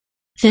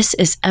This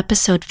is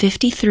episode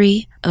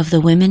 53 of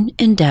the Women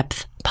in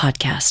Depth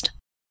podcast.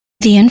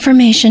 The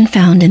information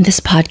found in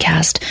this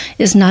podcast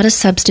is not a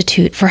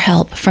substitute for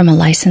help from a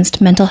licensed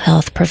mental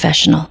health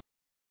professional.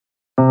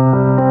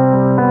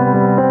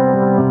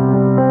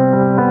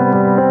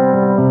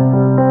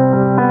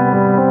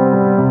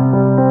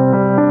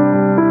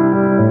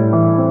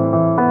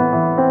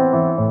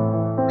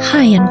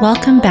 Hi, and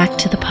welcome back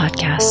to the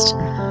podcast.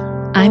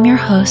 I'm your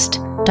host,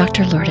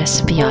 Dr. Lourdes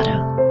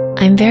Viado.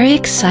 I'm very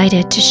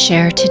excited to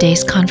share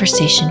today's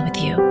conversation with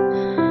you.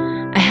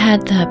 I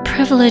had the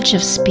privilege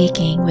of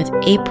speaking with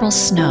April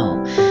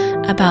Snow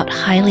about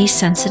highly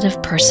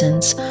sensitive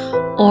persons,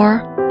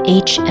 or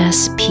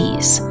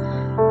HSPs.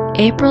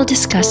 April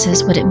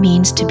discusses what it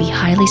means to be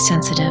highly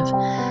sensitive,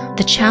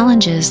 the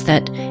challenges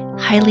that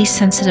highly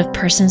sensitive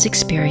persons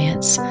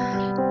experience,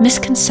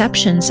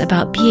 misconceptions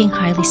about being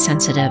highly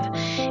sensitive,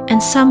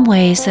 and some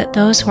ways that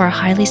those who are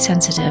highly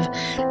sensitive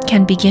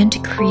can begin to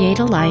create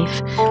a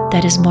life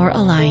that is more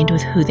aligned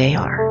with who they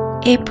are.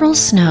 April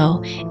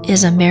Snow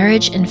is a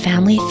marriage and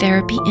family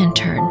therapy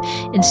intern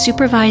in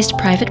supervised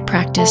private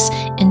practice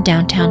in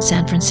downtown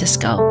San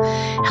Francisco,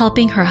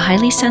 helping her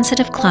highly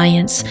sensitive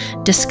clients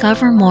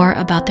discover more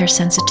about their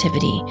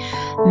sensitivity,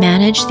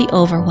 manage the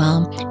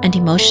overwhelm and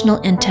emotional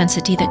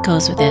intensity that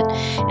goes with it,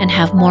 and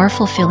have more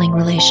fulfilling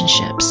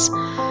relationships.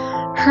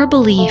 Her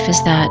belief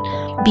is that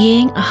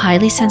being a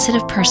highly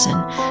sensitive person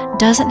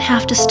doesn't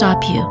have to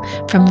stop you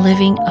from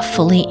living a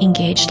fully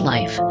engaged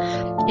life.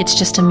 It's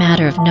just a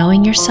matter of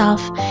knowing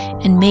yourself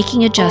and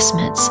making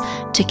adjustments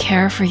to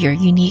care for your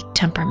unique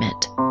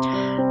temperament.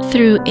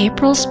 Through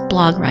April's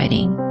blog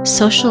writing,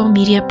 social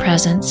media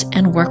presence,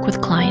 and work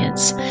with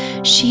clients,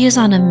 she is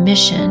on a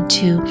mission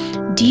to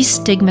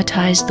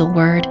destigmatize the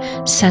word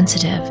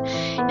sensitive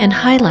and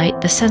highlight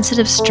the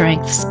sensitive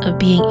strengths of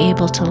being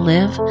able to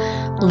live,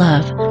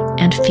 love,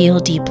 and feel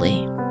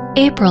deeply.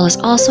 April is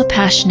also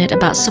passionate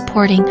about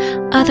supporting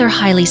other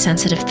highly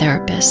sensitive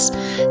therapists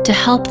to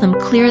help them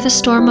clear the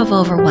storm of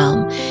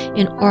overwhelm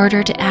in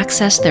order to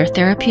access their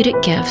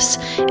therapeutic gifts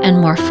and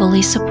more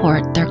fully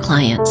support their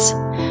clients.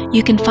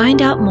 You can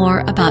find out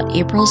more about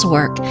April's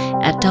work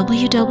at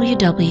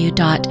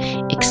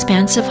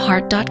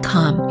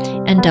www.expansiveheart.com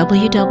and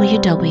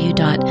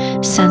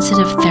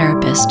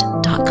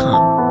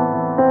www.sensitivetherapist.com.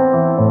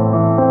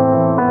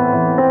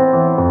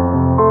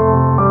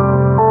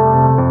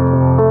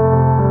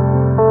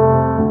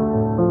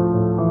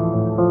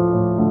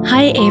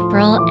 Hi,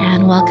 April,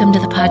 and welcome to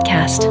the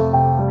podcast.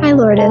 Hi,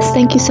 Lourdes.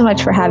 Thank you so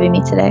much for having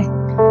me today.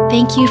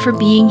 Thank you for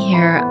being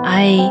here.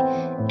 I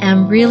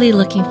am really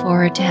looking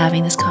forward to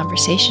having this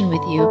conversation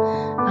with you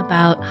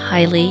about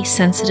highly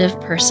sensitive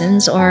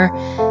persons, or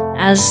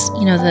as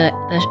you know, the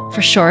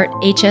for short,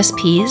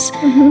 HSPs.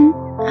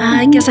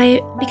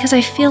 Because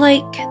I feel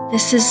like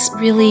this is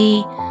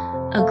really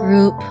a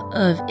group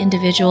of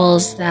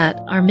individuals that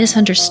are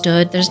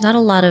misunderstood. There's not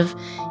a lot of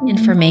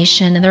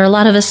information, and there are a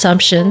lot of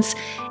assumptions.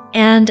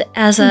 And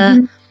as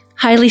a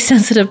highly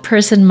sensitive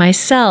person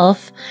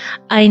myself,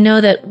 I know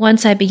that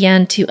once I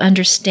began to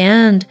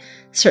understand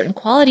certain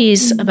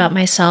qualities about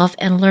myself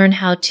and learn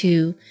how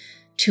to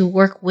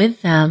work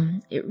with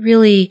them, it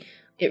really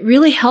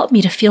helped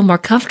me to feel more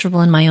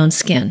comfortable in my own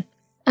skin.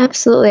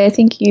 Absolutely. I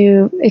think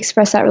you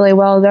expressed that really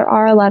well. There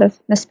are a lot of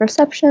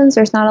misperceptions.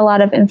 There's not a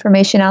lot of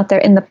information out there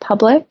in the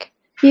public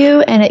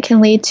view, and it can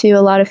lead to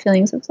a lot of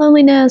feelings of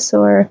loneliness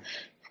or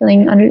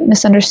feeling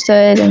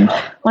misunderstood. And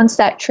once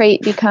that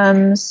trait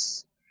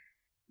becomes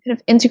kind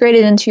of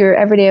integrated into your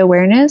everyday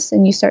awareness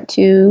and you start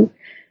to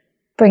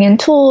bring in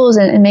tools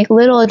and make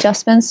little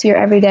adjustments to your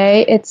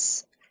everyday,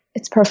 it's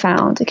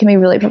profound. It can be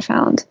really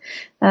profound.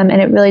 And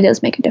it really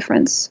does make a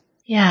difference.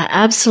 Yeah,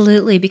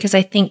 absolutely. Because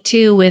I think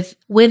too, with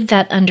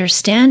that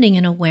understanding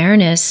and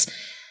awareness,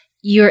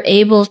 you're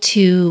able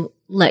to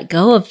let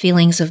go of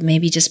feelings of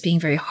maybe just being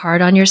very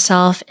hard on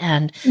yourself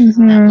and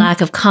that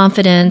lack of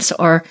confidence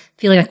or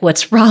feeling like,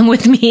 what's wrong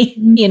with me,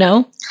 you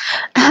know?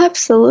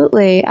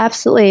 Absolutely.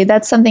 Absolutely.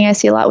 That's something I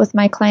see a lot with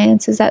my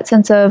clients, is that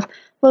sense of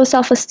low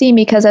self-esteem,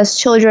 because as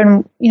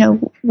children,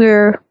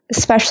 we're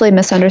especially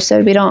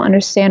misunderstood. We don't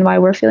understand why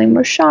we're feeling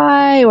more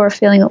shy or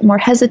feeling more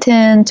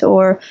hesitant,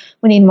 or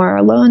we need more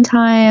alone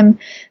time.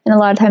 And a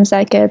lot of times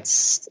that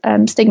gets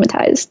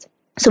stigmatized.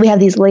 So we have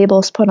these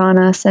labels put on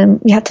us,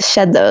 and we have to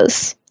shed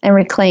those and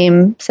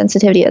reclaim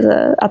sensitivity as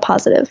a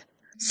positive.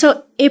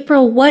 So,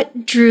 April,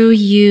 what drew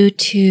you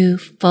to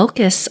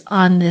focus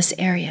on this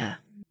area?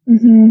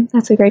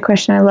 That's a great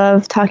question. I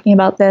love talking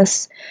about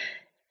this.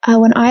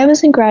 When I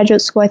was in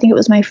graduate school, I think it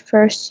was my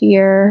first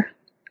year,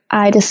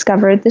 I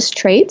discovered this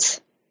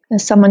trait.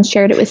 Someone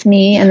shared it with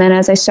me, and then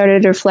as I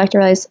started to reflect, I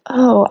realized,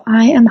 oh,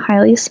 I am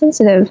highly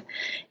sensitive.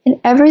 And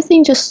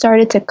everything just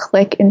started to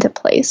click into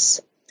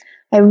place.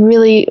 I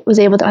really was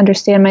able to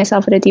understand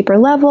myself at a deeper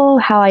level,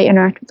 how I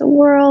interact with the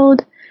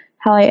world,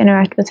 how I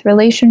interact with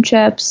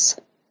relationships,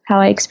 how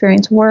I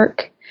experience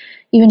work,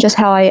 even just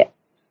how I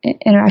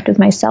interact with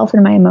myself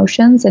and my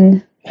emotions,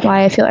 and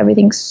why I feel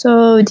everything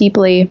so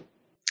deeply.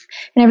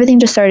 And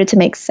everything just started to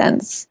make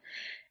sense.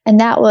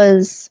 And that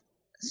was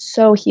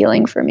so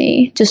healing for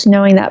me, just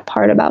knowing that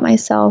part about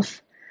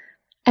myself.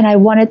 And I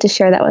wanted to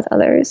share that with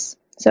others.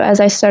 So as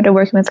I started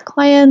working with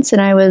clients,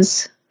 and I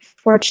was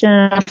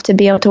fortunate enough to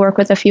be able to work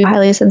with a few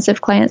highly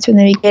sensitive clients from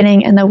the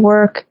beginning, and the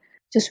work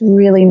just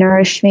really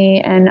nourished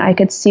me, and I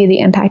could see the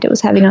impact it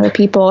was having on other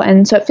people.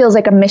 And so it feels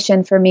like a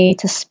mission for me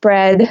to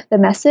spread the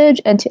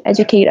message and to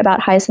educate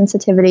about high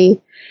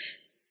sensitivity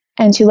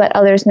and to let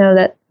others know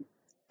that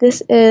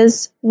this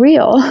is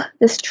real.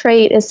 This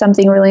trait is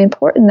something really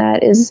important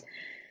that is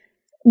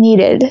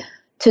needed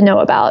to know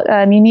about.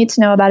 You need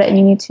to know about it, and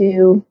you need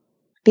to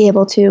be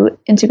able to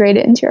integrate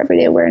it into your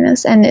everyday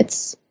awareness. And it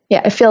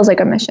feels like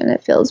a mission.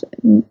 It feels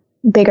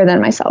bigger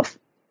than myself.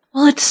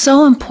 Well, it's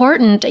so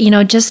important.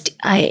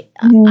 I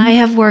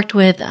have worked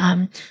with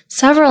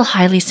several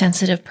highly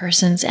sensitive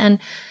persons, and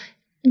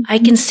I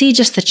can see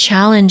just the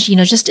challenge,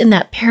 just in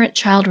that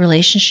parent-child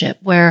relationship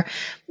where,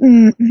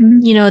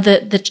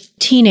 the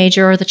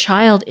teenager or the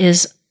child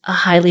is a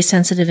highly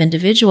sensitive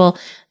individual.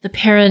 The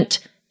parent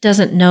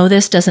doesn't know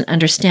this, doesn't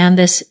understand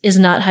this, is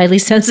not highly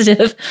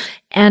sensitive.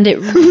 And it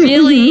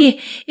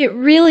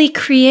really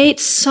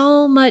creates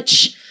so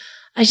much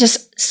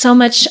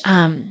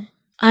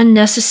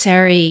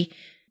unnecessary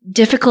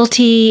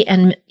difficulty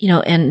and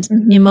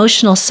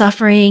emotional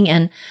suffering.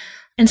 And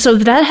so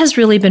that has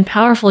really been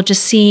powerful,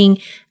 just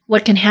seeing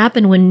what can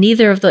happen when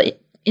neither of the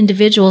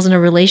individuals in a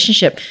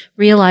relationship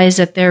realize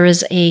that there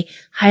is a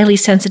highly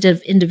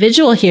sensitive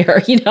individual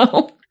here,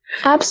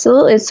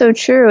 Absolutely. It's so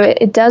true.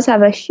 It does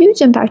have a huge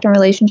impact on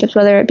relationships,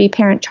 whether it be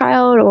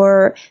parent-child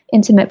or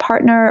intimate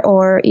partner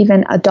or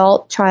even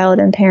adult-child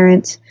and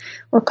parent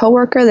or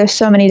coworker. There's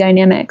so many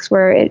dynamics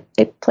where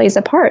it plays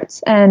a part.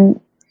 And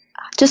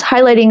just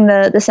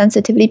highlighting the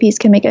sensitivity piece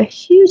can make a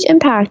huge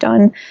impact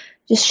on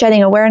just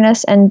shedding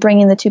awareness and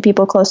bringing the two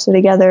people closer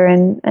together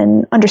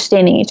and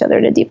understanding each other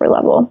at a deeper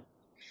level.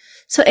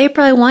 So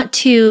April, I want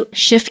to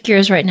shift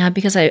gears right now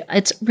because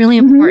it's really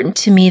important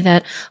to me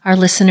that our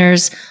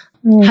listeners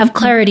have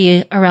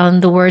clarity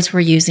around the words we're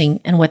using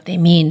and what they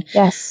mean.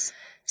 Yes.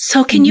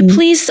 So can you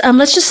please,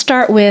 let's just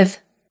start with,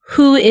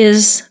 who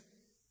is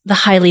the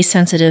highly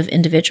sensitive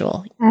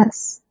individual?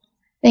 Yes.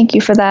 Thank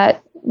you for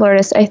that,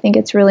 Lourdes. I think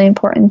it's really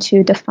important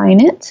to define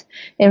it.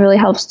 It really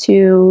helps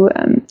to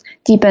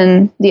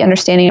deepen the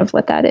understanding of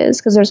what that is,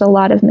 because there's a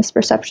lot of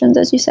misperceptions,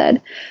 as you said.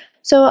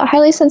 So a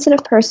highly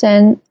sensitive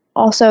person,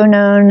 also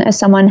known as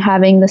someone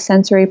having the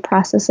sensory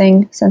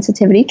processing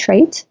sensitivity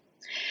trait.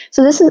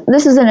 So this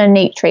is an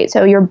innate trait.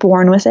 So you're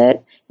born with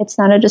it. It's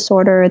not a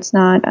disorder. It's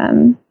not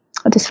a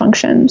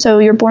dysfunction. So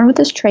you're born with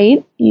this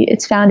trait.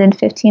 It's found in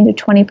 15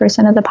 to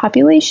 20% of the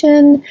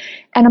population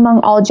and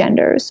among all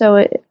genders. So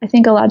I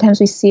think a lot of times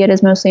we see it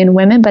as mostly in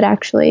women, but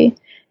actually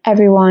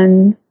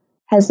everyone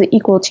has the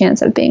equal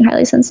chance of being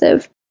highly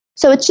sensitive.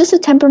 So it's just a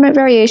temperament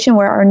variation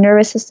where our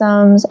nervous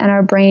systems and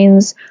our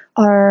brains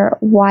are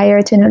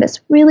wired to notice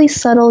really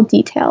subtle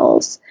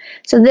details.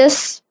 So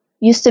this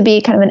used to be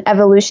kind of an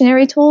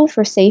evolutionary tool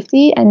for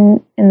safety,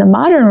 and in the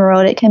modern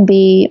world, it can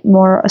be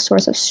more a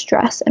source of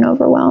stress and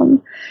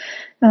overwhelm.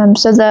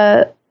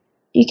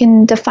 You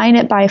can define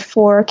it by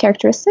 4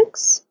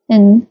 characteristics,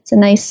 and it's a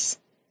nice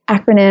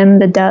acronym,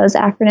 the DOES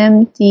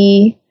acronym,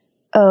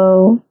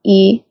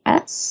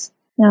 DOES.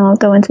 Now I'll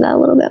go into that a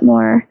little bit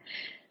more.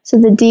 So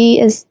the D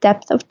is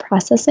depth of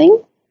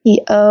processing.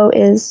 The O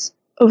is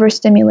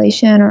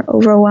overstimulation or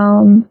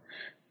overwhelm.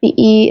 The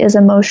E is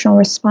emotional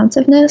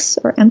responsiveness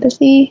or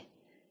empathy.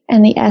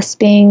 And the S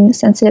being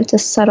sensitive to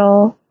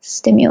subtle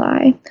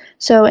stimuli.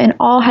 So in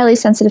all highly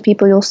sensitive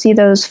people, you'll see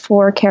those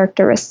 4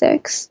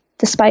 characteristics.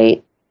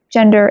 Despite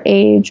gender,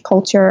 age,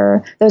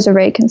 culture, those are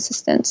very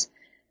consistent.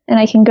 And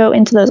I can go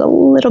into those a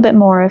little bit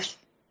more if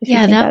you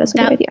think that is a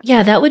good idea.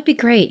 Yeah, that would be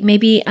great.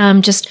 Maybe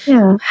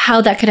how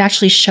that could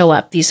actually show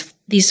up,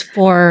 these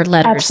 4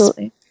 letters.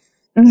 Absolutely.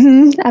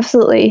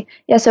 Absolutely.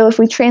 Yeah, so if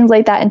we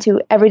translate that into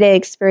everyday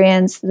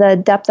experience, the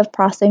depth of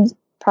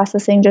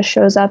processing just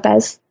shows up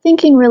as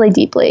thinking really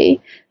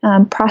deeply,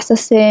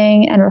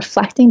 processing and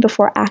reflecting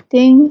before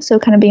acting. So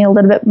kind of being a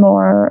little bit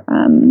more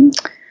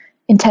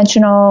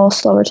intentional,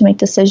 slower to make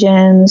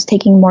decisions,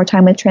 taking more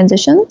time with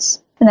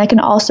transitions. And that can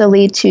also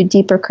lead to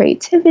deeper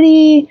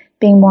creativity,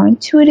 being more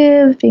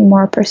intuitive, being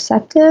more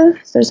perceptive.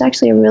 So there's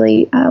actually a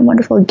really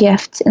wonderful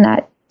gift in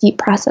that deep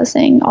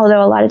processing.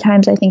 Although a lot of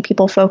times I think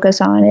people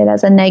focus on it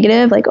as a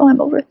negative, like, oh, I'm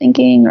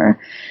overthinking, or,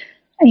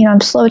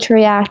 I'm slow to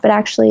react. But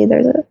actually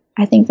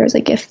I think there's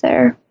a gift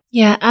there.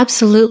 Yeah,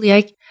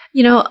 absolutely.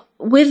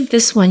 With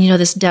this one,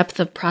 this depth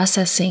of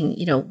processing,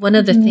 one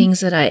of the things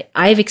that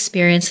I've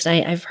experienced,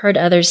 and I've heard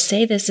others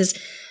say this, is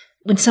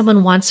when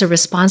someone wants a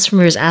response from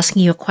you, is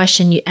asking you a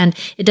question, and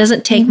it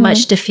doesn't take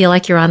much to feel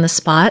like you're on the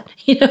spot,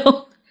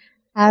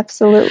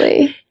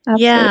 Absolutely.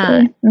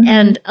 Yeah.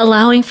 And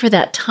allowing for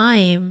that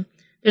time,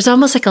 there's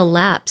almost like a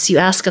lapse. You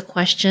ask a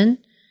question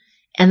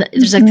and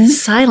there's like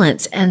this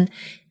silence, and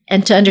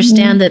to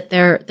understand that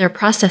they're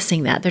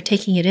processing that, they're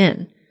taking it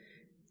in.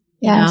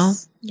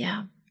 Yes.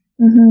 Yeah.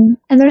 And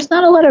there's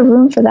not a lot of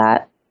room for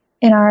that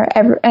in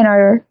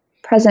our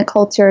present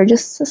culture,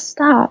 just to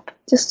stop,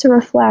 just to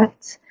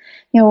reflect.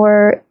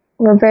 We're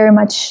we're very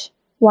much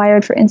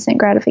wired for instant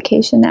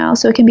gratification now.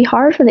 So it can be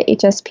hard for the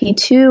HSP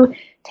to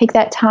take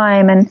that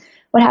time. And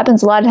what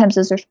happens a lot of times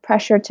is there's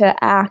pressure to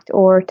act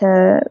or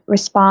to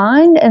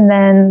respond, and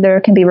then there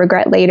can be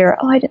regret later.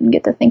 Oh, I didn't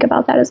get to think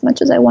about that as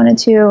much as I wanted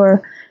to,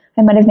 or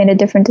I might have made a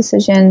different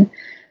decision.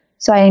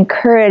 So I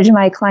encourage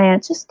my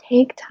clients, just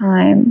take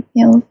time,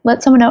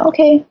 let someone know,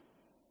 okay,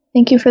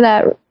 thank you for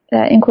that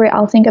inquiry.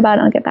 I'll think about it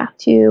and I'll get back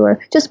to you, or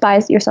just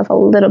buy yourself a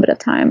little bit of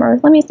time, or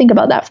let me think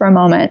about that for a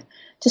moment.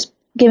 Just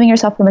giving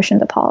yourself permission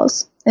to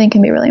pause, I think,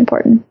 can be really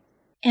important.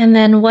 And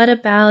then what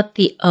about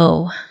the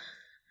O?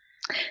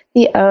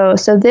 The O.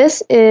 So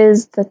this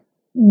is the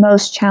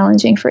most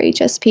challenging for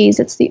HSPs.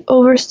 It's the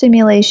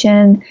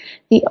overstimulation,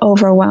 the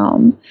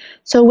overwhelm.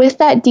 So with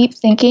that deep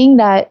thinking,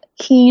 that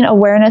keen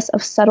awareness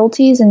of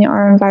subtleties in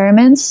our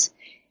environments,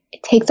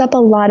 it takes up a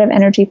lot of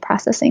energy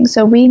processing.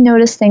 So we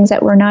notice things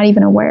that we're not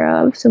even aware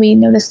of. So we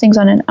notice things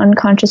on an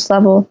unconscious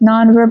level,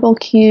 nonverbal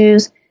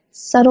cues,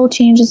 subtle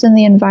changes in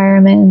the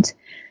environment,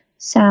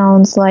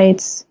 sounds,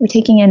 lights. We're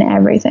taking in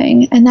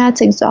everything, and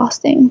that's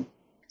exhausting.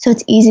 So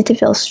it's easy to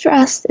feel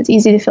stressed. It's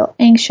easy to feel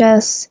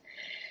anxious.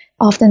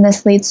 Often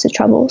this leads to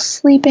trouble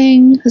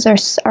sleeping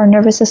because our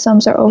nervous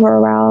systems are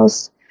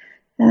over-aroused.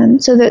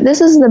 So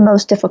this is the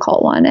most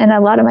difficult one. And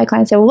a lot of my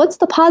clients say, well, what's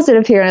the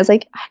positive here? And I was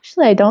like,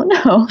 actually, I don't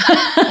know.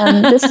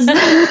 This is,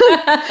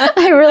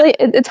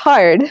 it's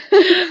hard.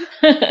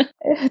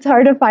 It's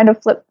hard to find a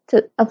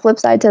flip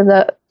side to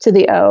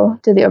the O,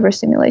 to the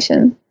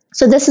overstimulation.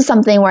 So this is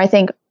something where I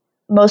think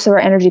most of our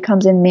energy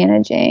comes in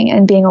managing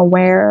and being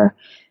aware,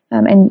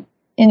 and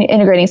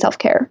integrating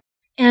self-care.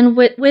 And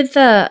with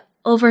the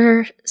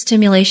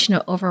overstimulation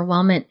or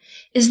overwhelmment,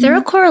 is there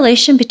a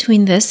correlation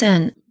between this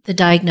and the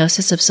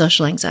diagnosis of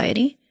social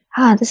anxiety?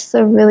 This is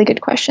a really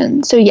good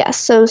question. So yes,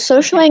 so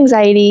social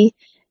anxiety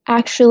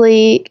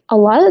actually a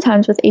lot of the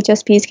times with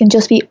HSPs can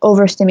just be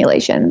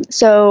overstimulation.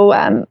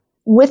 So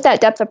with that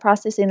depth of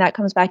processing that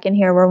comes back in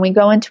here, when we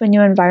go into a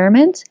new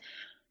environment,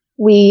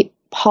 we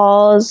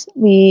pause,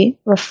 we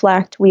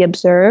reflect, we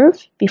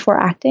observe before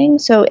acting.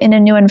 So in a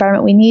new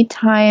environment, we need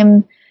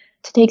time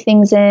to take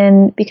things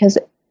in because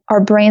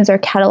our brains are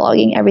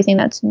cataloging everything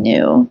that's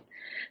new,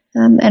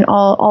 and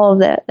all of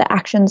the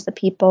actions, the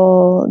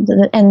people,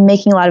 and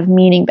making a lot of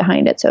meaning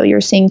behind it. So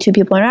you're seeing two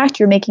people interact,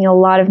 you're making a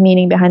lot of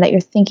meaning behind that. You're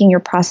thinking, you're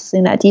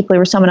processing that deeply,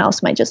 where someone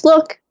else might just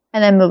look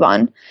and then move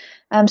on.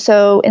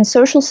 So in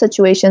social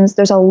situations,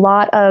 there's a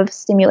lot of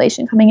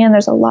stimulation coming in.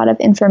 There's a lot of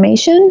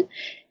information,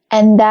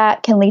 and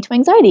that can lead to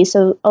anxiety.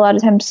 So a lot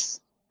of times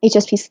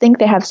HSPs think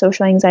they have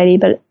social anxiety,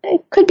 but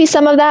it could be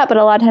some of that, but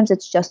a lot of times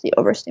it's just the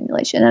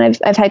overstimulation. And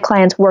I've had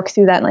clients work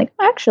through that and like,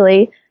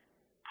 actually,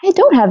 I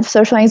don't have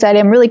social anxiety.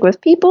 I'm really good with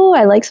people.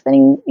 I like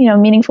spending,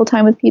 meaningful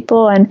time with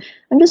people, and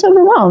I'm just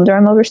overwhelmed or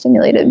I'm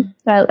overstimulated.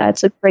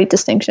 That's a great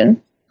distinction.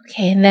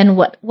 Okay. And then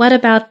what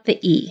about the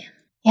E?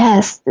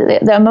 Yes,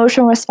 the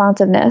emotional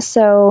responsiveness.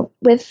 So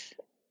with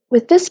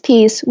this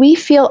piece, we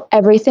feel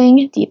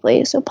everything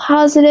deeply. So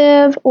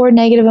positive or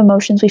negative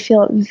emotions, we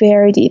feel it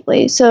very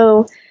deeply.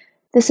 So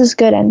this is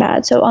good and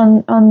bad. So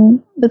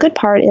on the good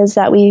part is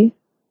that we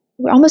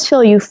almost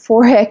feel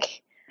euphoric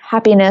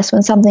happiness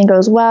when something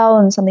goes well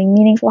and something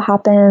meaningful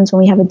happens, when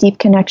we have a deep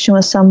connection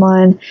with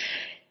someone.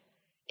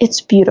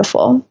 It's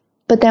beautiful.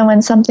 But then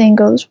when something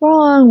goes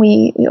wrong,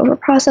 we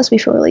overprocess, we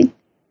feel really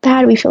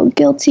bad, we feel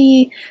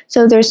guilty.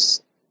 So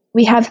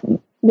we have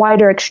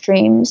wider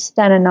extremes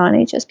than a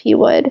non-HSP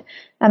would.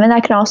 And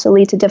that can also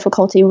lead to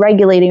difficulty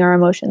regulating our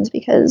emotions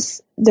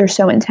because they're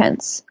so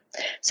intense.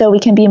 So we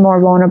can be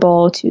more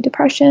vulnerable to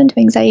depression, to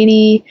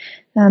anxiety,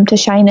 to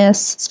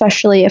shyness,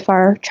 especially if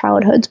our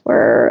childhoods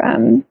were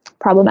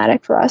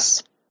problematic for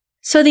us.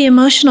 So the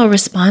emotional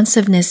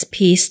responsiveness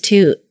piece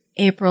too,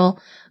 April,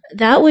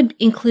 that would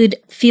include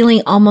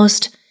feeling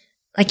almost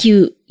like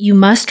you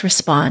must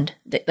respond.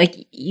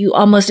 Like you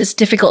almost, it's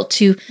difficult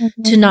to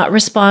not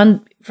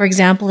respond. For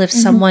example, if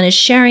someone is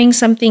sharing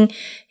something,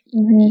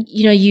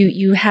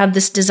 you have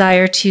this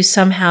desire to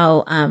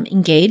somehow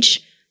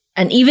engage.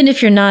 And even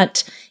if you're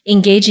not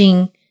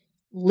engaging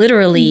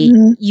literally,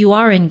 you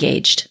are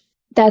engaged.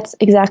 That's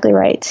exactly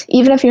right.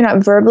 Even if you're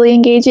not verbally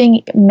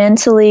engaging,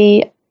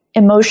 mentally,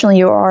 emotionally,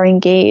 you are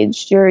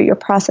engaged. You're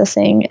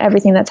processing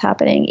everything that's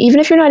happening. Even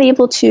if you're not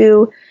able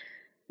to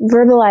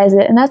verbalize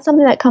it. And that's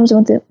something that comes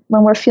with it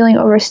when we're feeling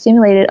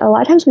overstimulated. A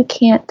lot of times we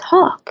can't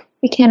talk.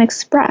 We can't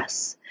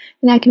express.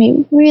 And that can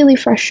be really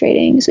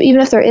frustrating. So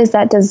even if there is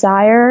that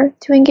desire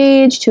to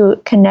engage, to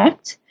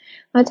connect,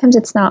 a lot of times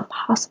it's not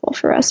possible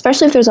for us,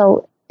 especially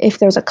if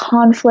there's a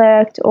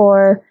conflict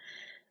or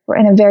we're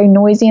in a very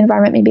noisy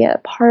environment, maybe at a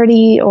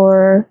party,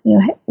 or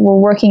we're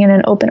working in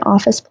an open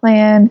office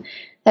plan.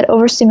 That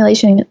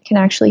overstimulation can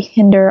actually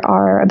hinder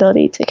our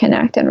ability to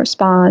connect and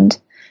respond,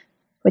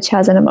 which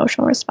has an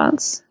emotional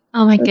response.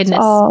 Oh my goodness. It's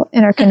all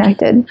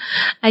interconnected.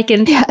 I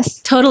can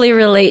totally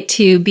relate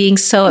to being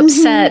so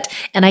upset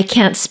and I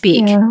can't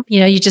speak.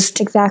 Yeah. You just...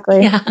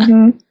 Exactly.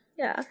 Yeah.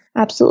 Yeah.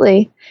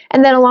 Absolutely.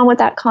 And then along with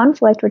that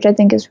conflict, which I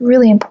think is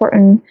really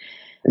important,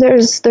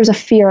 there's a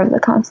fear of the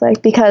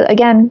conflict because,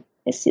 again,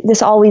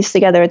 this all weaves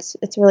together. It's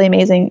really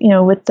amazing.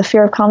 With the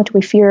fear of conflict,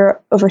 we fear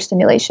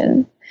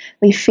overstimulation.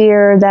 We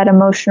fear that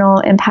emotional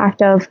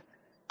impact of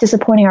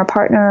disappointing our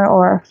partner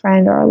or our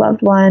friend or our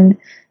loved one.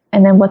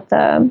 And then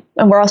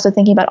and we're also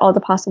thinking about all the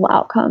possible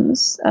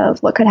outcomes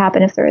of what could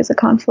happen if there is a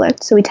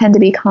conflict. So we tend to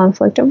be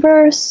conflict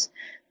averse.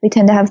 We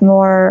tend to have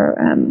more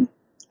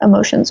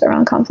emotions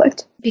around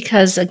conflict.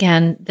 Because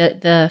again,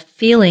 the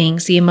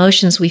feelings, the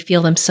emotions, we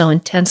feel them so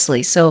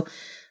intensely. So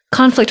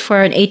conflict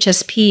for an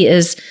HSP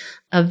is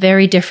a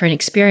very different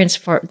experience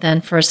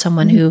than for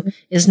someone who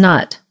is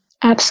not.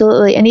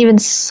 Absolutely. And even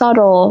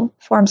subtle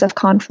forms of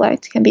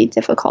conflict can be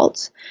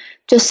difficult.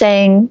 Just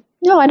saying,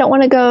 no, I don't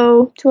want to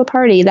go to a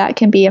party, that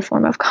can be a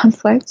form of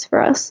conflict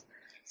for us.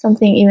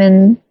 Something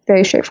even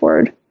very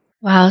straightforward.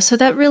 Wow. So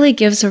that really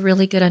gives a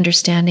really good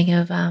understanding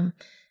of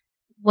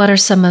what are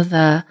some of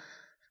the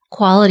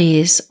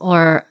qualities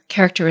or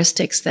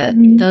characteristics that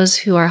those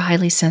who are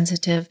highly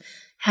sensitive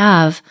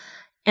have.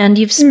 And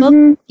you've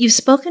spoken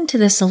to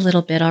this a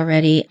little bit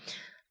already,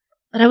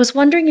 but I was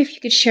wondering if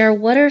you could share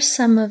what are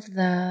some of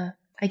the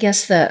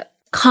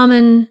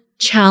common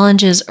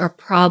challenges or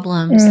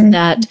problems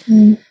that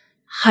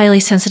highly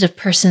sensitive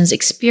persons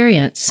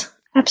experience.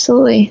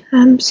 Absolutely.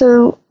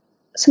 So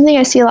something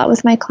I see a lot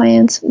with my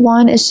clients,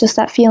 one is just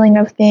that feeling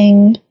of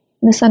being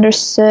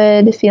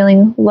misunderstood,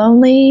 feeling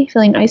lonely,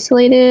 feeling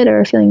isolated,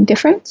 or feeling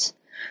different,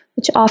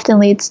 which often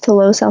leads to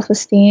low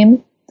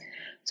self-esteem.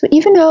 So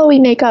even though we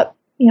make up,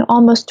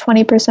 almost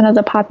 20% of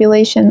the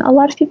population, a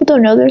lot of people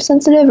don't know they're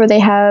sensitive, or they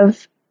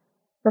have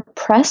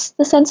repressed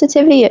the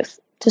sensitivity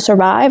to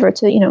survive or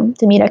to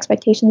meet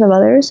expectations of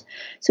others.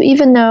 So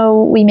even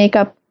though we make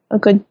up a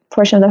good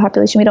portion of the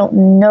population, we don't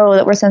know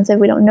that we're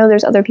sensitive. We don't know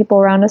there's other people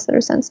around us that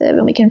are sensitive,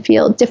 and we can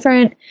feel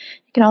different.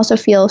 It can also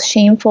feel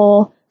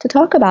shameful to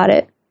talk about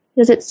it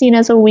because it's seen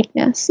as a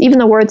weakness. Even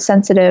the word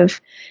sensitive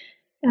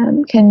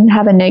can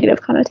have a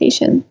negative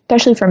connotation,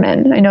 especially for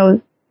men. I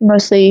know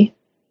mostly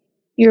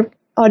your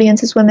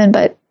audience is women,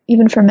 but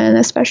even for men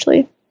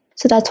especially.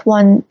 So that's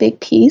one big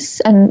piece,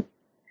 and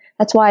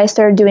that's why I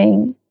started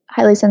doing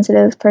highly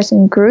sensitive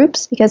person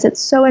groups, because it's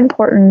so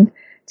important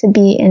to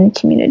be in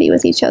community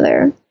with each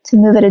other, to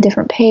move at a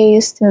different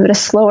pace, to move at a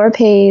slower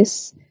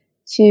pace,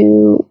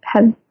 to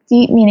have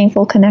deep,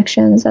 meaningful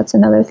connections. That's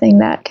another thing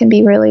that can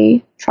be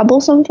really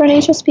troublesome for an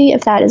HSP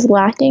if that is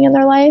lacking in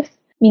their life.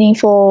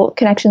 Meaningful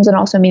connections and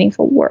also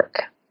meaningful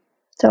work.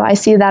 So I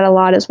see that a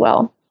lot as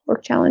well,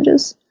 work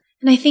challenges.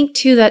 And I think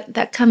too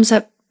that comes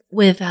up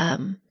with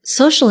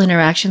social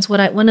interactions.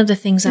 One of the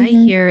things I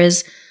hear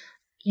is,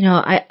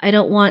 I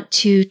don't want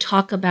to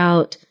talk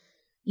about,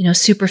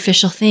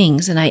 superficial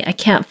things, and I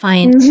can't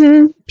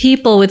find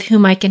people with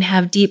whom I can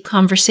have deep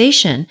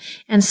conversation.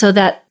 And so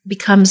that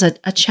becomes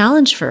a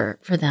challenge for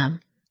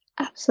them.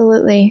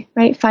 Absolutely,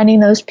 right? Finding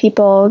those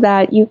people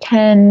that you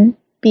can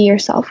be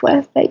yourself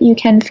with, that you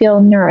can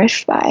feel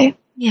nourished by.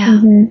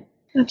 Yeah.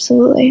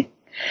 Absolutely.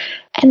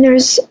 And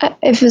there's,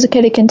 if it's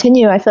okay to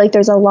continue, I feel like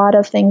there's a lot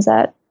of things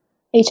that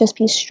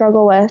HSPs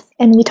struggle with.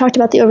 And we talked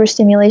about the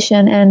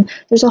overstimulation, and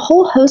there's a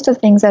whole host of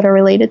things that are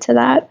related to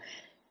that.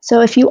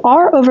 So if you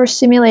are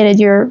overstimulated,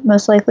 you're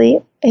most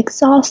likely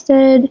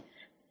exhausted,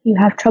 you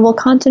have trouble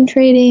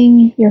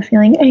concentrating, you're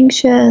feeling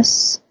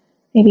anxious,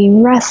 maybe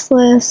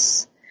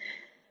restless,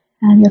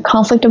 and you're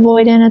conflict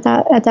avoidant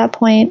at that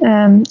point.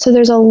 So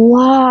there's a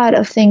lot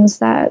of things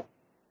that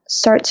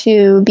start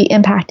to be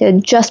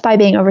impacted just by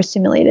being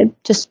overstimulated,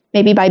 just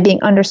maybe by being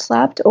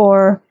underslept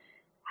or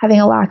having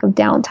a lack of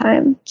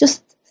downtime.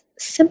 Just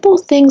simple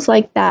things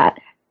like that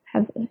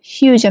have a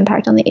huge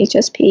impact on the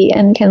HSP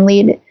and can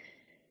lead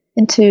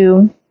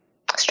into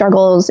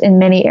struggles in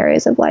many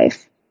areas of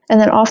life.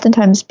 And then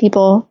oftentimes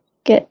people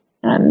get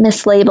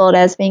mislabeled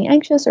as being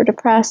anxious or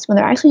depressed when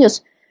they're actually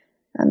just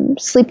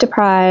sleep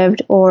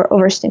deprived or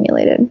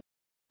overstimulated.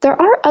 There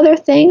are other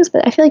things,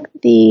 but I feel like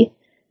the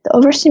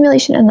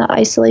overstimulation and the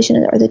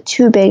isolation are the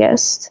two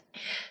biggest.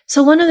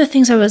 So one of the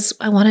things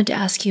I wanted to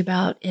ask you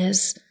about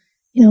is,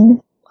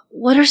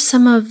 what are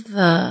some of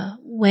the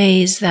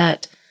ways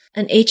that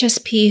an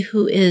HSP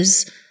who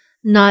is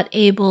not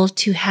able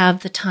to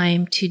have the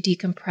time to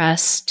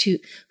decompress,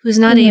 who's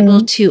not able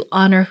to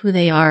honor who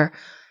they are,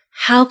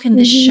 how can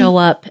this show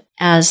up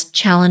as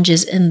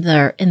challenges in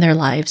their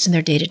lives, in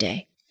their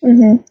day-to-day?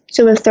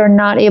 So if they're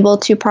not able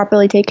to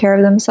properly take care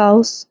of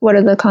themselves, what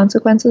are the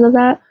consequences of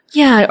that?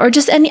 Yeah, or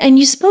just and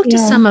you spoke to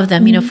some of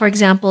them, for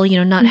example,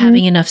 not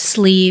having enough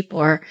sleep,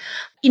 or,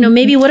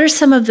 maybe what are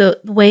some of the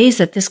ways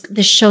that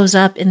this shows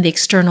up in the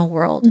external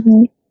world?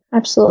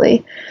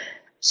 Absolutely.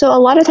 So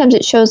a lot of times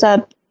it shows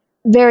up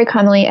very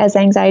commonly as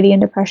anxiety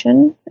and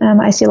depression.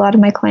 I see a lot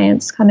of my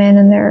clients come in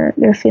and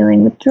they're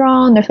feeling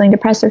withdrawn, they're feeling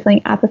depressed, they're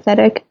feeling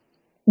apathetic,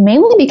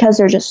 mainly because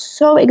they're just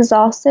so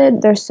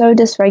exhausted, they're so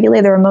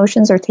dysregulated, their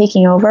emotions are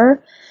taking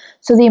over.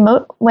 So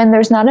when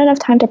there's not enough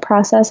time to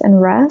process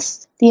and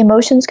rest, the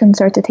emotions can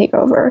start to take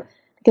over.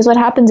 Because what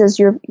happens is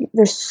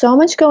there's so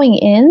much going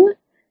in,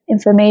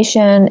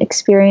 information,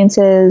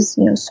 experiences,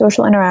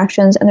 social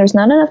interactions, and there's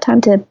not enough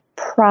time to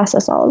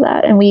process all of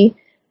that. And we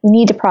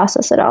need to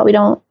process it all. We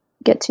don't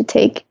get to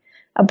take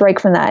a break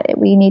from that.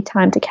 We need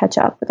time to catch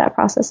up with that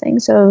processing.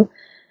 So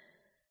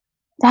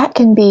that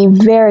can be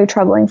very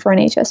troubling for an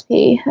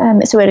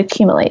HSP. So it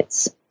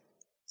accumulates.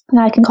 And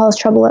that can cause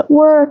trouble at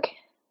work,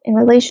 in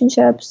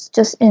relationships,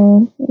 just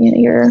in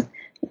your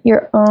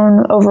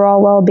own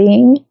overall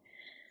well-being.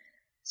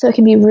 So it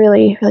can be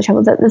really, really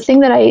troubling. The thing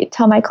that I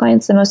tell my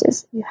clients the most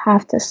is you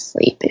have to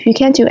sleep. If you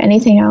can't do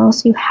anything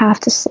else, you have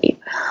to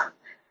sleep.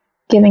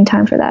 Giving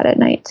time for that at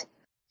night.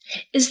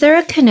 Is there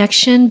a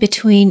connection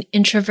between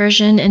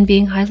introversion and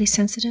being highly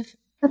sensitive?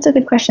 That's a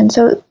good question.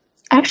 So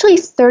actually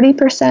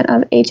 30%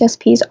 of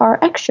HSPs are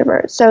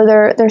extroverts. So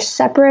they're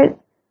separate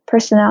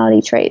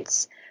personality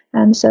traits.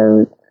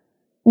 So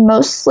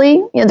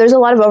mostly, there's a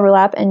lot of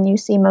overlap, and you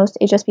see most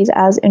HSPs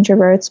as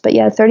introverts, but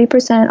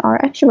 30% are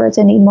extroverts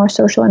and need more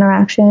social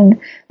interaction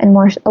and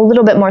a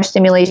little bit more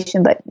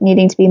stimulation, but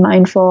needing to be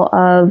mindful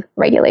of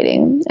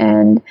regulating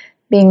and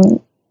being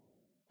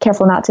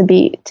careful not to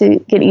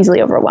get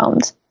easily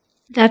overwhelmed.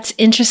 That's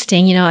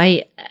interesting.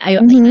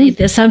 The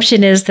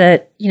assumption is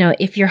that,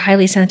 if you're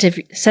highly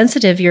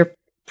sensitive, you're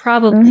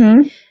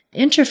probably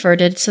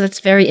introverted. So it's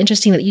very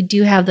interesting that you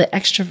do have the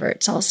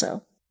extroverts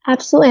also.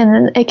 Absolutely. And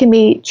then it can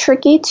be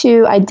tricky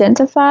to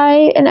identify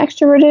an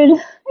extroverted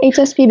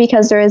HSP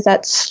because there is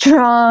that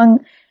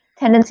strong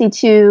tendency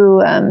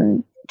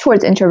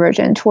towards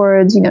introversion,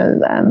 towards,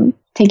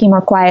 taking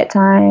more quiet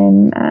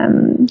time,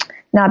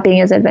 not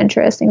being as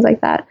adventurous, things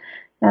like that.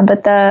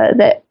 But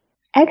the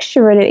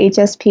extroverted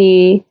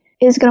HSP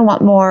is going to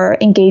want more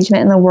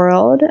engagement in the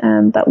world,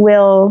 but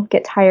will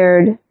get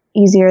tired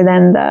easier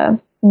than the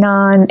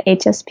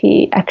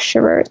non-HSP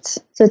extroverts.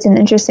 So it's an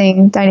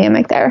interesting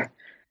dynamic there.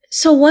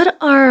 So what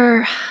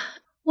are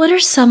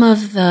some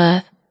of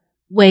the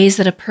ways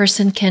that a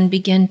person can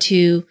begin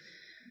to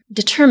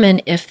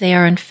determine if they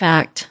are in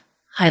fact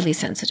highly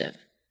sensitive?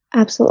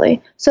 Absolutely.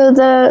 So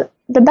the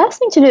best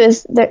thing to do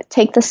is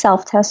take the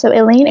self-test. So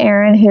Elaine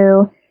Aron,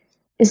 who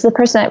is the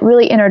person that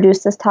really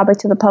introduced this topic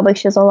to the public,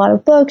 she has a lot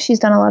of books, she's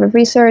done a lot of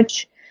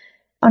research.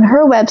 On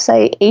her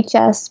website,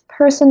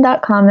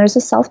 hsperson.com, there's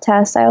a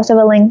self-test. I also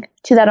have a link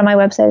to that on my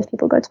website if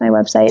people go to my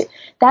website.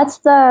 That's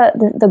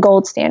the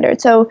gold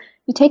standard. So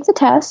you take the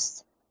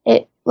test.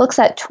 It looks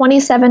at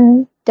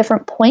 27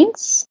 different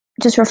points,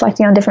 just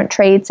reflecting on different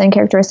traits and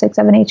characteristics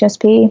of an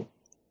HSP.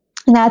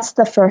 And that's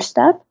the first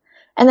step.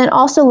 And then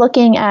also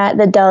looking at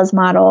the DOES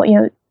model,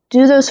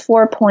 do those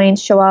 4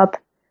 points show up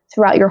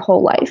throughout your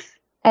whole life?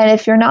 And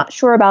if you're not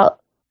sure about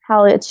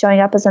how it's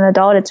showing up as an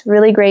adult, it's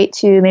really great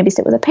to maybe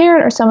sit with a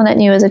parent or someone that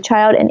knew as a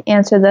child and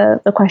answer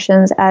the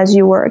questions as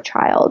you were a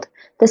child.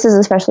 This is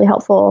especially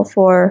helpful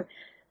for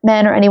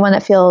men or anyone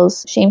that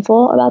feels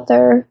shameful about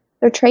their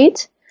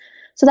trait.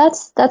 So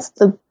that's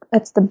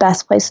the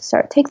best place to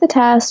start. Take the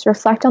test,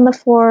 reflect on the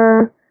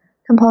 4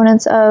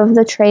 components of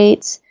the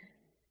traits,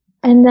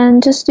 and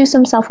then just do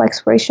some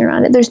self-exploration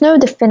around it. There's no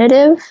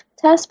definitive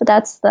test, but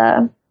that's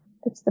the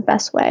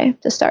best way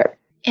to start.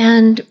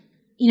 And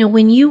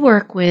when you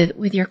work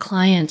with your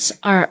clients,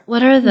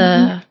 what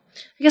are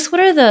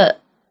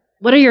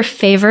your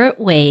favorite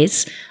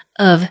ways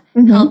of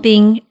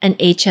helping an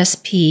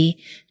HSP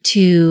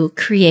to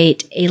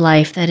create a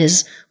life that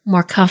is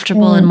more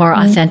comfortable and more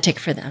authentic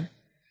for them?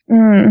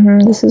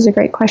 This is a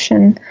great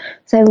question.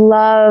 So I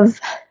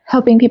love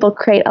helping people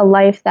create a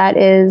life that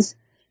is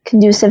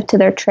conducive to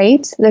their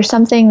traits. There's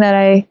something that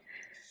I've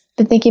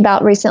been thinking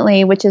about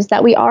recently, which is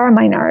that we are a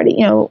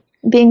minority.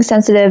 Being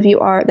sensitive,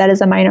 that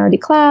is a minority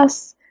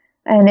class.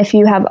 And if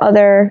you have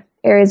other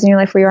areas in your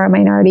life where you are a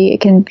minority,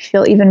 it can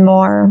feel even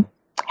more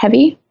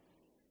heavy.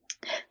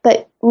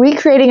 But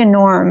recreating a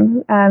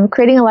norm,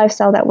 creating a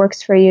lifestyle that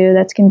works for you,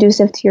 that's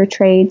conducive to your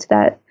traits,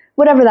 that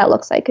whatever that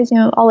looks like, because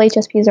all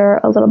HSPs are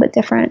a little bit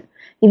different,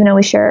 even though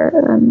we share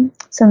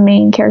some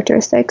main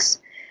characteristics.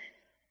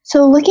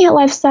 So looking at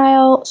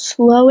lifestyle,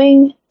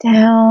 slowing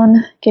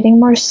down, getting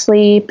more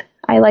sleep.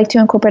 I like to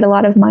incorporate a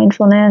lot of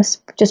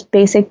mindfulness, just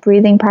basic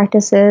breathing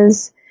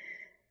practices,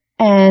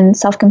 and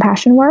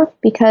self-compassion work,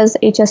 because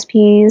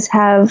HSPs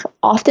have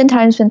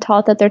oftentimes been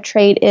taught that their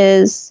trait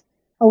is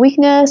a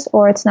weakness,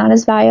 or it's not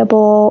as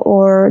valuable,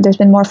 or there's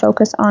been more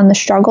focus on the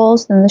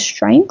struggles than the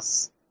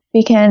strengths.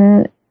 We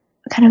can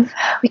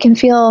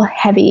feel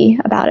heavy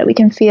about it. We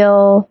can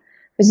feel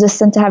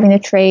resistant to having the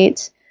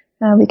trait.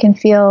 We can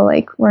feel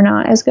like we're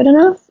not as good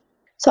enough.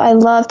 So I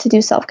love to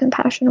do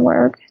self-compassion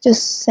work,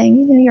 just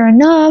saying, you're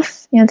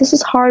enough. This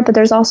is hard, but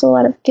there's also a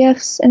lot of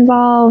gifts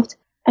involved.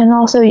 And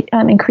also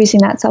increasing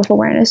that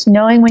self-awareness,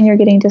 knowing when you're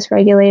getting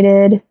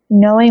dysregulated,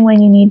 knowing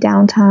when you need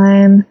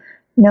downtime,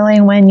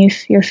 knowing when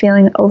you're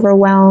feeling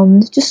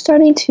overwhelmed, just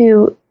starting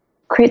to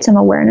create some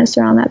awareness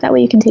around that. That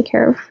way you can take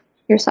care of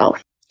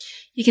yourself.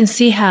 You can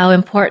see how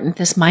important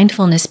this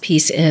mindfulness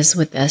piece is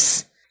with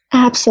this.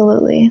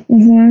 Absolutely.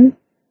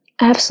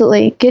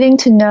 Absolutely. Getting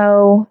to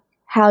know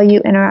how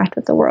you interact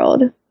with the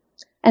world,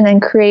 and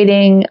then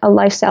creating a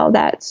lifestyle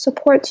that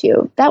supports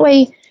you. That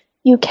way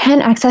you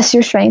can access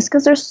your strengths,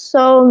 because there's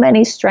so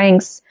many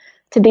strengths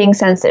to being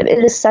sensitive.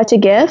 It is such a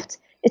gift.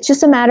 It's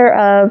just a matter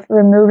of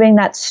removing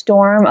that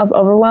storm of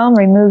overwhelm,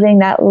 removing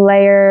that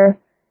layer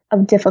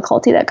of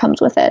difficulty that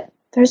comes with it.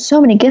 There's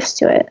so many gifts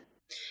to it.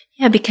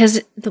 Yeah,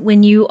 because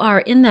when you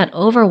are in that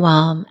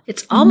overwhelm,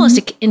 it's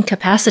almost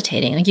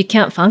incapacitating. Like you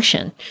can't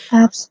function.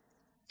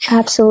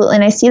 Absolutely.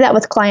 And I see that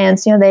with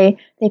clients. They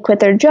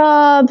quit their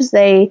jobs,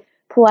 they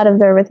pull out of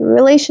their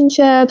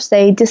relationships,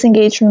 they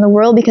disengage from the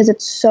world because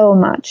it's so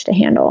much to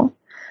handle.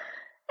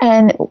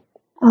 And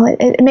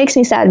it makes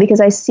me sad because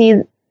I see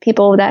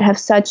people that have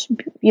such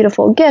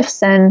beautiful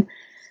gifts and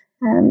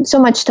so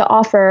much to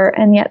offer,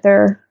 and yet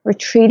they're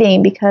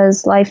retreating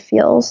because life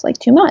feels like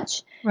too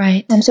much.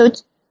 Right. And so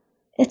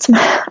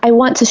I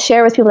want to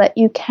share with people that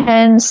you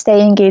can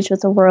stay engaged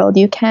with the world.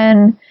 You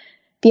can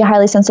be a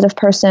highly sensitive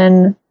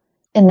person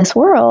in this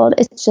world.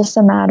 It's just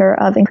a matter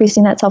of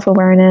increasing that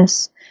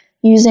self-awareness,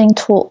 using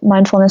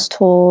mindfulness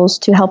tools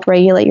to help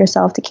regulate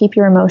yourself, to keep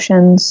your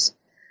emotions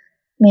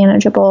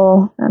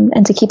manageable,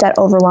 and to keep that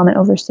overwhelm and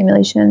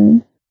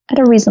overstimulation at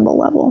a reasonable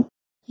level.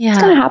 Yeah.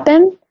 It's going to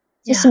happen.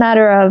 It's just a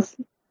matter of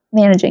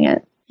managing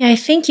it. Yeah, I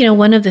think,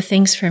 one of the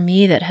things for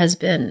me that has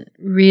been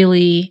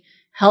really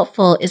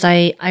helpful is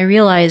I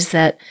realize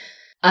that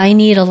I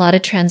need a lot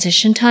of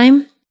transition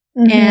time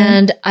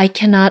and I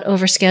cannot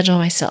overschedule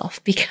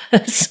myself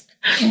because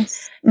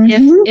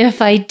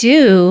if I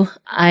do,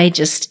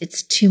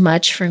 it's too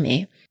much for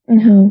me.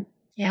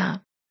 Yeah.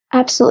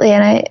 Absolutely.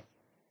 And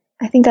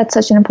I think that's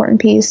such an important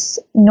piece.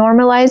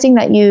 Normalizing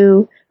that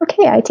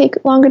I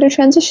take longer to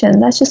transition.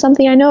 That's just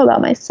something I know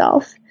about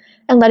myself,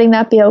 and letting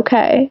that be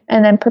okay,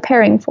 and then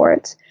preparing for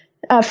it.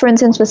 For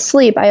instance, with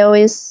sleep, I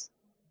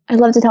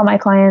love to tell my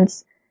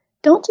clients,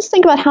 don't just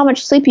think about how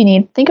much sleep you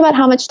need. Think about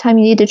how much time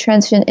you need to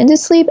transition into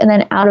sleep and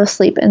then out of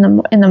sleep in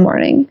the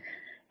morning.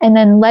 And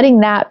then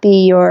letting that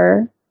be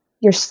your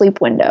sleep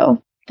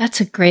window.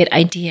 That's a great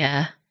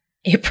idea,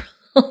 April.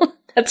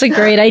 That's a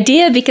great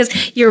idea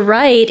because you're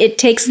right. It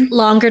takes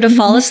longer to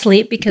fall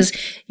asleep because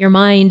your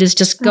mind is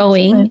just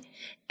going. Absolutely.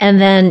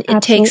 And then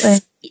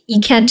you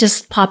can't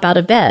just pop out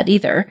of bed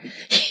either.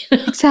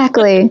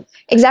 Exactly.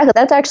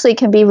 That actually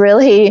can be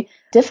really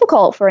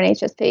difficult for an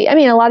HSP. I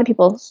mean, a lot of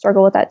people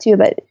struggle with that too,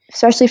 but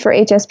especially for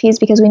HSPs,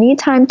 because we need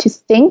time to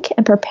think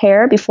and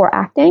prepare before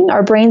acting.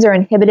 Our brains are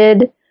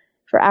inhibited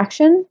for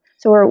action.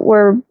 So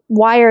we're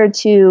wired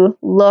to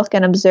look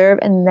and observe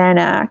and then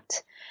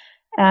act.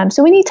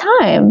 So we need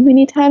time. We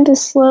need time to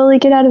slowly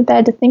get out of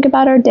bed, to think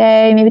about our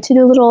day, maybe to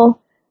do a little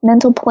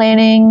mental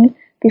planning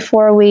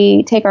before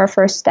we take our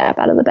first step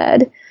out of the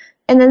bed.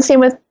 And then same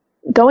with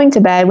going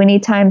to bed. We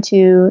need time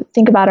to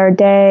think about our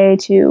day,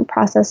 to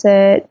process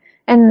it.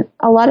 And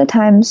a lot of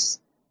times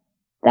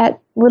that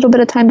little bit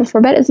of time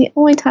before bed is the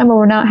only time where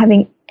we're not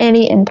having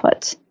any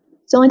input.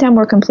 It's the only time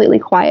we're completely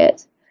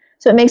quiet.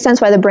 So it makes sense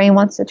why the brain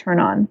wants to turn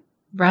on.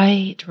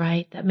 Right.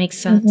 That makes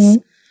sense.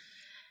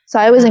 So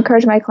I always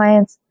encourage my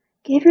clients,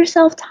 give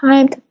yourself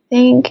time to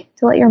think,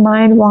 to let your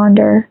mind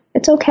wander.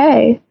 It's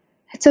okay.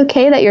 It's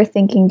okay that you're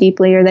thinking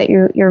deeply or that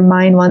your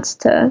mind wants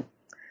to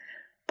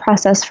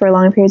process for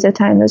long periods of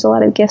time. There's a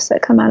lot of gifts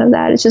that come out of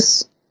that. It's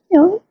just,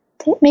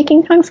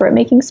 making time for it,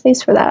 making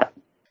space for that.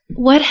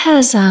 What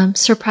has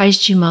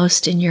surprised you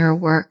most in your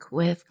work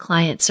with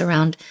clients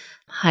around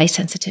high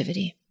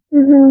sensitivity?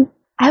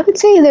 I would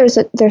say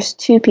there's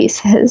two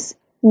pieces.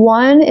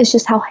 One is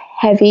just how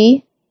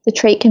heavy the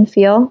trait can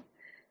feel,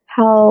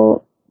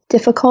 how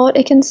difficult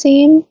it can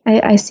seem.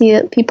 I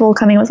see people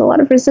coming with a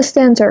lot of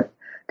resistance or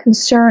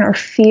concern or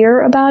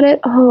fear about it.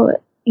 Oh,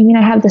 you mean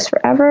I have this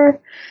forever?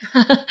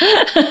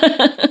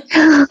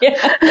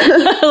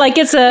 Like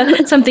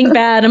it's something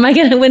bad. Am I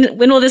gonna when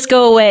will this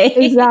go away?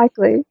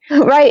 Exactly.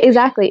 Right.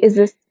 Exactly. Is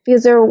this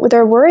because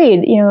they're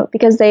worried?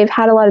 Because they've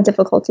had a lot of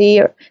difficulty,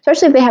 or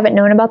especially if they haven't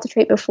known about the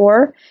trait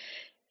before.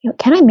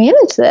 Can I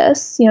manage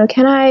this?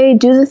 Can I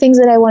do the things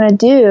that I want to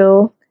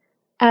do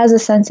as a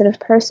sensitive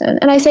person?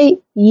 And I say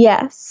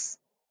yes.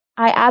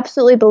 I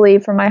absolutely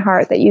believe from my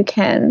heart that you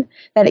can,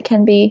 that it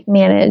can be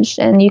managed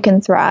and you can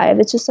thrive.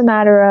 It's just a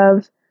matter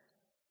of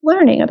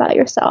learning about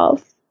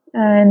yourself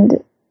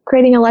and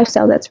creating a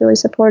lifestyle that's really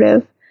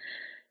supportive.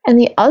 And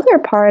the other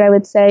part I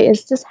would say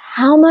is just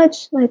how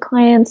much my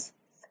clients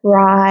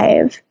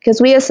thrive.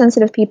 Because we as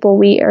sensitive people,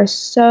 we are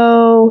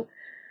so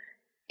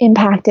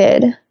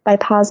impacted by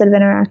positive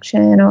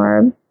interaction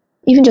or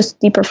even just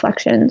deep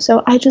reflection.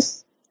 So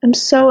I'm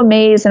so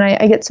amazed and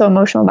I get so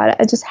emotional about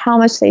it. Just how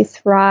much they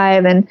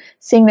thrive and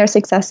seeing their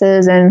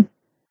successes and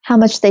how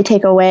much they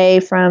take away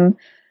from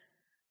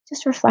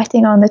just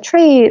reflecting on the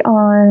trait,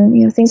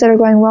 on things that are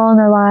going well in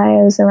their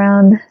lives,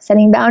 around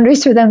setting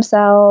boundaries for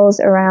themselves,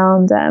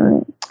 around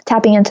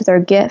tapping into their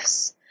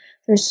gifts.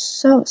 There's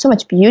so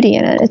much beauty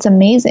in it. It's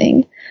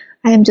amazing.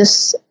 I am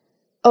just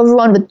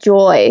overwhelmed with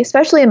joy,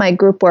 especially in my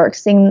group work,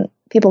 seeing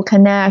people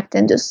connect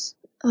and just,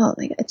 oh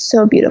my God, it's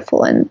so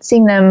beautiful. And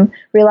seeing them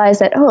realize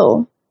that,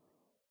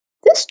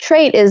 this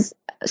trait is,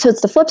 so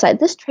it's the flip side.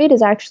 This trait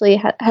is actually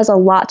has a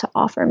lot to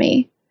offer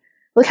me.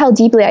 Look how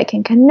deeply I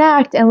can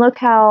connect, and look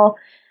how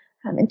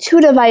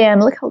intuitive I am.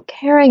 Look how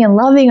caring and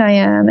loving I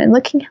am, and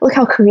look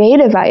how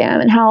creative I am,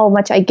 and how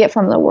much I get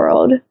from the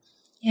world.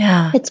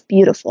 Yeah, it's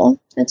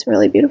beautiful. It's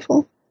really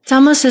beautiful. It's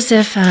almost as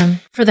if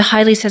for the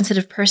highly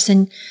sensitive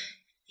person,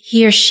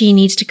 he or she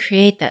needs to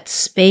create that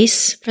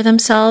space for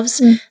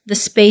themselves, the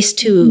space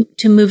to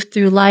move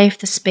through life,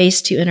 the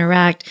space to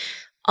interact.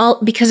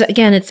 Because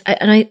again,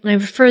 when I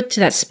refer to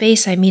that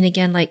space, I mean,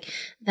 again, like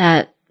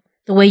that,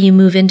 the way you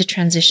move into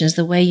transitions,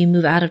 the way you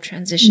move out of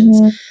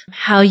transitions,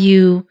 how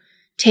you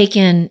take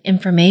in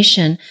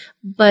information.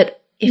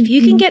 But if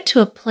you can get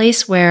to a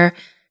place where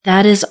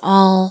that is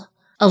all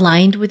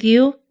aligned with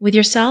you, with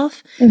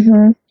yourself,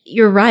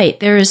 you're right.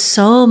 There is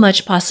so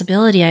much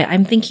possibility.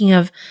 I'm thinking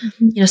of,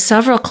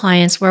 several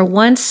clients where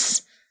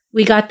once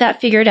we got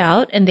that figured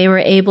out and they were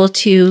able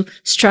to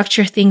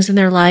structure things in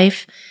their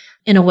life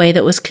in a way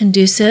that was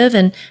conducive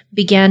and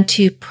began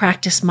to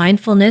practice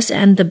mindfulness,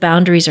 and the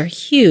boundaries are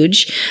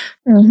huge.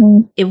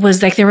 It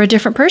was like they were a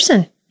different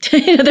person.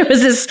 There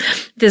was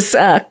this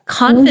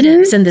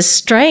confidence and this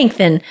strength,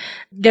 and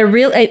they're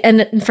real.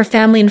 And for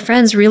family and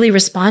friends, really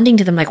responding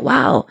to them like,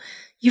 "Wow,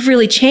 you've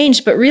really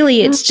changed." But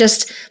really, it's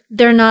just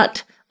they're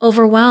not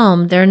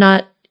overwhelmed. They're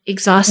not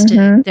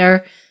exhausted.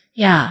 They're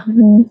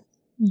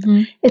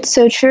It's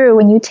so true.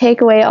 When you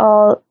take away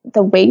all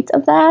the weight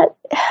of that,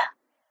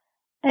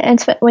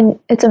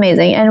 it's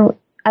amazing. And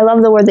I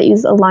love the word that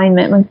uses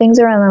alignment. When things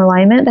are in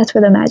alignment, that's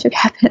where the magic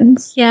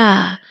happens.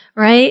 Yeah,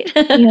 right?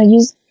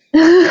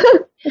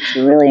 It's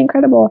really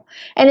incredible.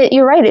 And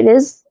you're right,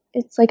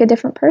 it's like a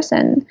different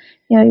person,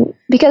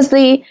 because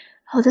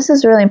this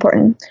is really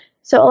important.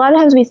 So a lot of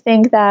times we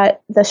think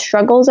that the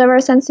struggles of our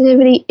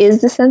sensitivity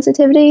is the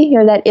sensitivity,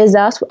 that is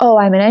us. Oh,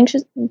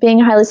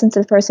 being a highly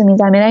sensitive person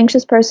means I'm an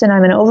anxious person,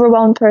 I'm an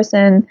overwhelmed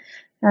person,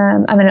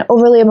 I'm an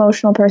overly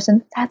emotional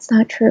person. That's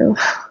not true.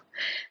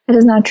 That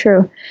is not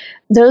true.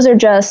 Those are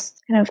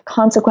just kind of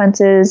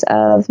consequences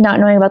of not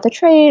knowing about the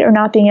trait or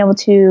not being able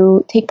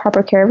to take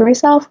proper care of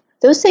yourself.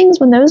 Those things,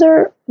 when those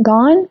are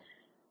gone,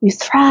 you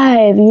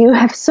thrive. You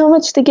have so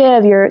much to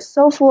give. You're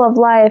so full of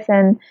life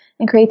and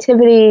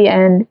creativity,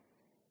 and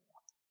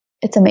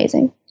it's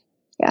amazing.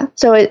 Yeah.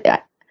 So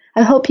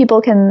I hope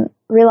people can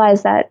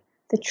realize that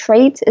the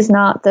trait is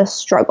not the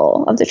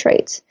struggle of the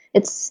trait.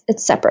 It's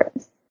separate.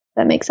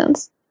 That makes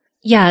sense.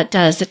 Yeah, it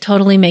does. It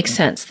totally makes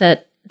sense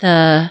that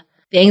the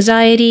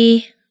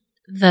anxiety,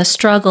 the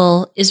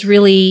struggle is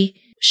really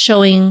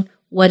showing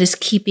what is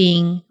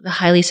keeping the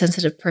highly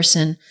sensitive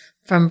person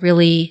from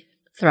really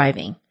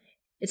thriving.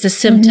 It's a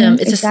symptom.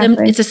 It's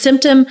a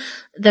symptom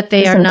that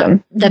they are not,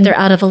 that they're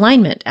out of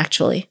alignment,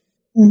 actually.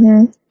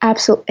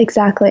 Absolutely.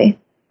 Exactly.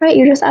 Right.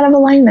 You're just out of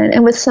alignment.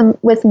 And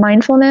with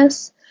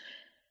mindfulness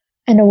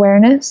and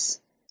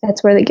awareness,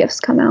 that's where the gifts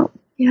come out.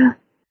 Yeah.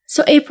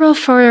 So April,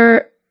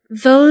 for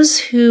those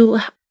who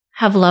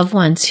have loved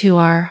ones who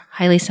are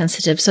highly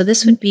sensitive, so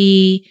this would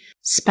be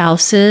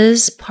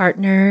spouses,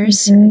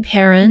 partners,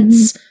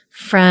 parents,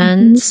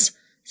 friends,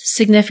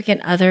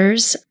 significant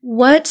others.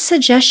 What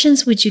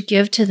suggestions would you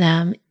give to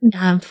them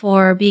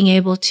for being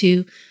able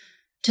to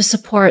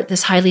support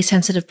this highly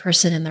sensitive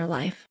person in their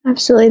life?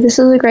 Absolutely. This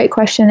is a great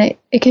question.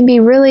 It can be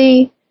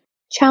really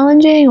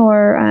challenging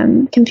or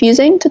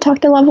confusing to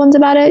talk to loved ones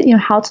about it,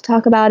 how to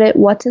talk about it,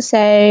 what to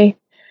say,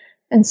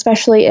 and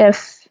especially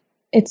if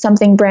it's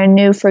something brand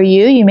new for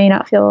you, you may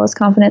not feel as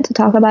confident to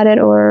talk about it,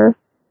 or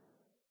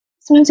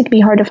sometimes it can be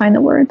hard to find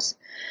the words.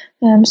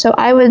 So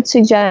I would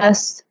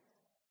suggest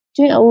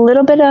doing a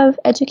little bit of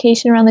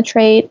education around the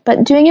trait,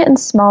 but doing it in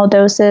small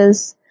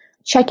doses,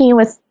 checking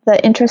with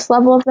the interest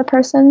level of the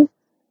person.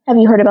 Have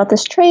you heard about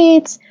this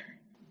trait?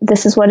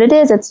 This is what it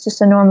is. It's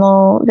just a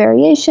normal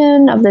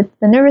variation of the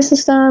nervous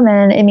system,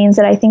 and it means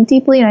that I think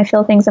deeply and I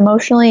feel things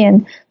emotionally,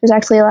 and there's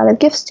actually a lot of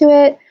gifts to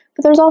it,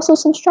 but there's also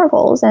some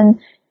struggles, and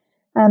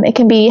it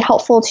can be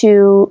helpful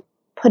to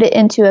put it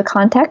into a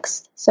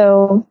context.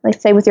 So,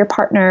 like, say with your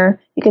partner,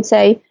 you could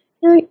say,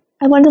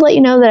 I wanted to let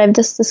you know that I've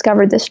just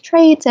discovered this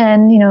trait,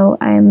 and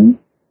I'm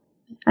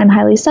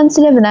highly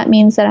sensitive, and that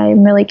means that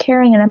I'm really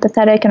caring and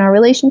empathetic in our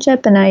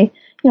relationship, and I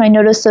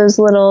notice those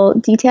little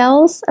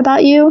details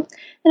about you.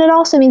 And it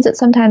also means that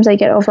sometimes I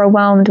get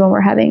overwhelmed when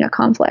we're having a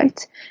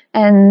conflict,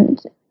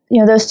 and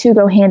those two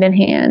go hand in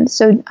hand.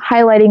 So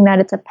highlighting that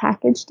it's a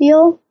package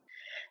deal.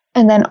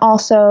 And then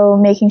also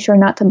making sure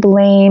not to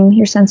blame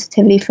your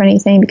sensitivity for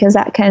anything, because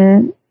that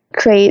can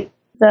create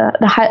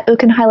it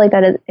can highlight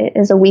that it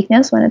is a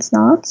weakness when it's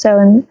not.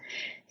 So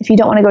if you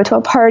don't want to go to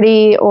a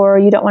party or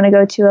you don't want to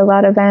go to a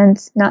lot of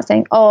events, not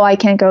saying, oh, I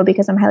can't go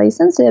because I'm highly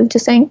sensitive,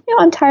 just saying,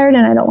 I'm tired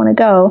and I don't want to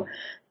go.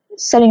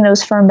 Setting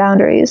those firm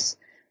boundaries.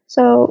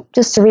 So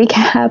just to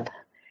recap,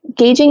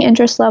 gauging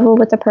interest level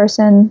with the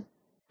person,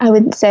 I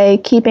would say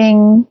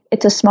keeping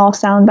it to small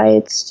sound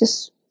bites,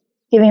 just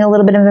giving a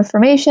little bit of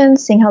information,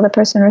 seeing how the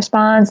person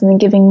responds, and then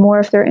giving more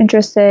if they're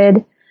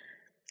interested,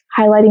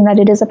 highlighting that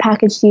it is a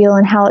package deal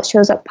and how it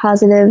shows up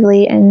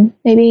positively and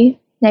maybe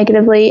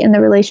negatively in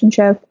the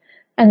relationship,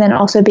 and then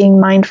also being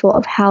mindful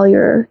of how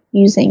you're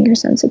using your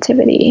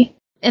sensitivity.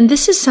 And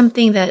this is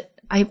something that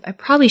I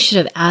probably should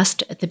have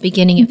asked at the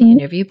beginning of the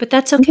interview, but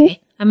that's okay.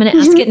 I'm going to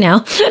ask it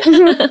now.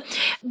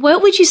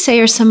 What would you say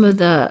are some of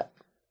the,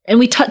 and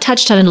we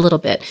touched on it a little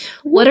bit,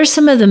 what are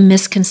some of the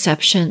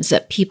misconceptions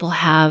that people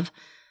have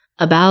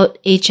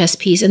about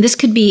HSPs? And this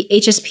could be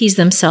HSPs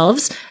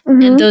themselves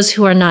and those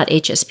who are not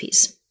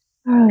HSPs.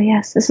 Oh,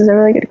 yes. This is a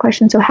really good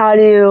question. So how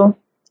do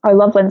our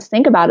loved ones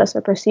think about us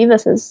or perceive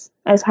us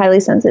as highly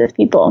sensitive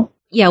people?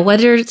 Yeah,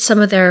 what are some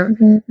of their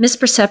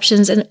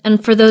misperceptions?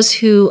 And for those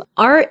who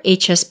are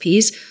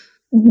HSPs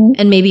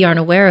and maybe aren't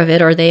aware of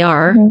it, or they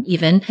are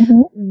even,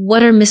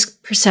 what are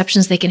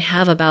misperceptions they can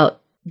have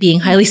about being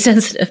highly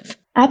sensitive?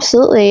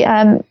 Absolutely.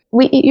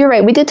 You're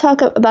right. We did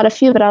talk about a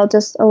few, but I'll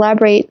just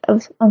elaborate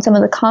on some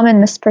of the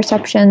common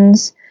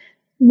misperceptions.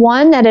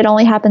 One, that it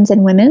only happens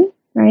in women,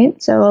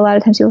 right? So a lot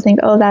of times people think,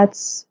 oh,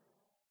 that's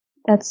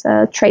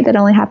a trait that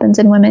only happens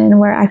in women,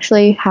 where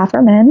actually half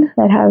are men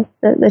that have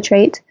the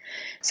trait.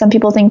 Some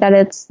people think that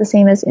it's the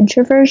same as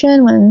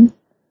introversion when,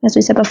 as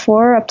we said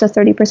before, up to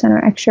 30%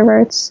 are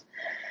extroverts.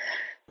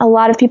 A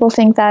lot of people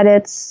think that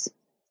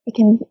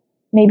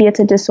maybe it's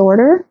a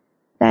disorder,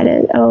 that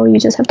you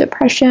just have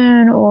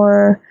depression,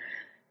 or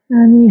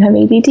you have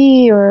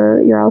ADD,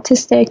 or you're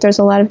autistic. There's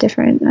a lot of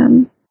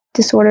different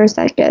disorders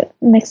that get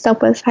mixed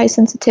up with high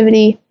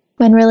sensitivity,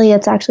 when really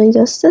it's actually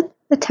just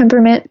a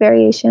temperament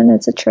variation.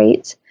 It's a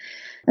trait.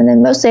 And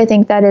then mostly I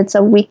think that it's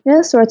a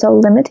weakness or it's a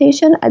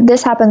limitation.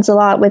 This happens a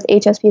lot with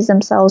HSPs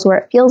themselves, where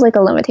it feels like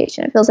a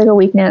limitation. It feels like a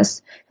weakness.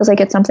 It feels like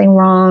it's something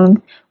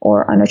wrong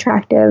or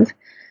unattractive.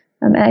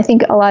 And I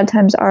think a lot of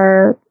times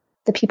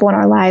the people in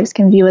our lives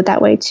can view it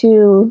that way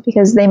too,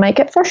 because they might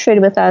get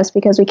frustrated with us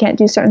because we can't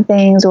do certain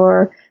things,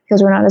 or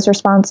because we're not as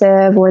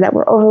responsive, or that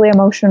we're overly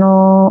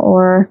emotional,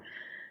 or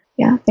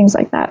things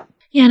like that.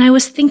 Yeah, and I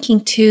was thinking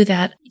too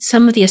that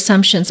some of the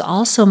assumptions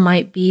also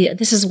might be,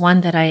 this is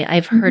one that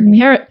I've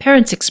heard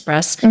parents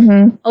express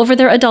over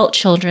their adult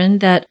children,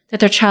 that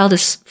their child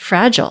is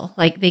fragile,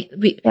 like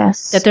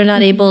that they're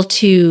not able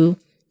to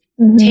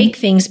take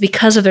things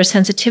because of their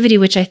sensitivity,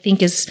 which I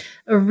think is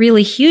a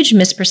really huge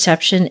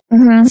misperception.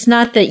 It's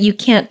not that you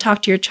can't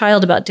talk to your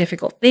child about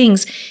difficult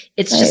things.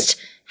 It's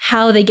just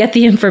how they get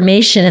the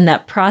information in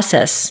that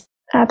process.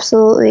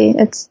 Absolutely.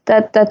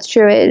 That's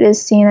true. It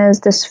is seen as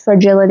this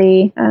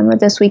fragility or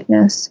this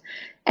weakness.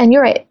 And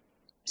you're right.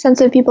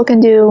 Sensitive people can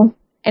do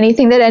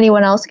anything that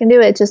anyone else can do.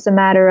 It's just a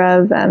matter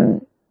of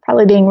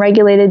probably being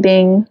regulated,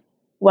 being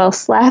well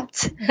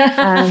slept.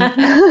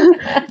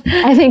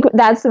 I think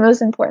that's the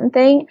most important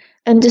thing.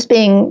 And just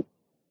being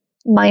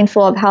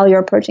mindful of how you're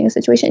approaching a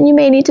situation. You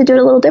may need to do it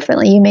a little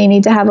differently. You may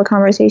need to have a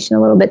conversation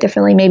a little bit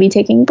differently, maybe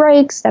taking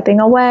breaks,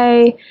 stepping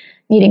away,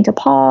 needing to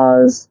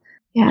pause.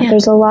 Yeah,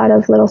 there's a lot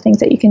of little things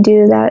that you can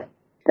do that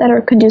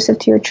are conducive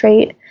to your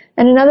trait.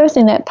 And another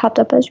thing that popped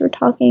up as you were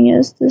talking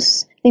is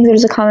this, I think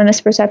there's a common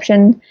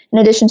misperception, in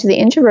addition to the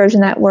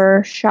introversion, that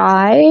we're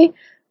shy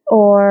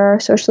or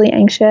socially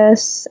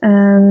anxious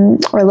or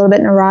a little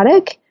bit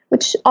neurotic,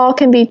 which all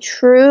can be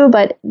true,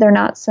 but they're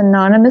not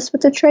synonymous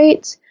with the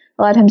trait.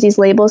 A lot of times these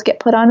labels get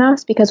put on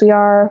us because we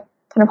are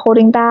kind of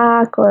holding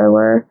back,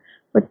 or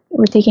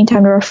we're taking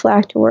time to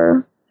reflect, or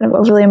we're kind of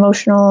overly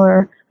emotional,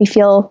 or we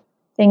feel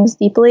things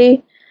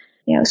deeply,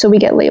 so we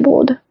get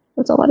labeled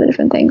with a lot of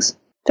different things,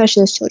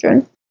 especially as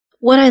children.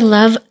 What I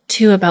love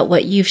too about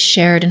what you've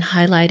shared and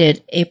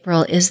highlighted,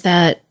 April, is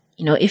that,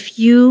 if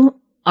you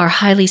are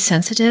highly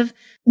sensitive,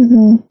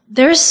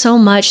 there's so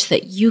much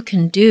that you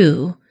can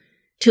do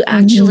to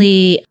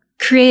actually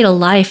create a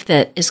life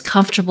that is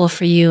comfortable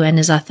for you and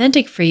is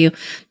authentic for you,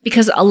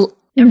 because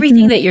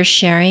everything that you're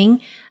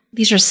sharing,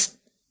 these are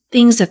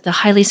things that the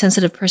highly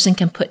sensitive person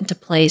can put into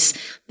place.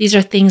 These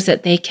are things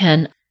that they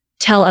can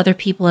tell other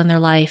people in their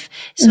life.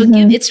 So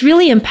it's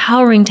really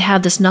empowering to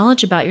have this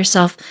knowledge about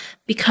yourself,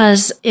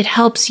 because it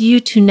helps you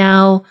to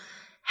now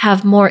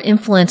have more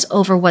influence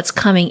over what's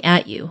coming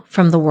at you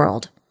from the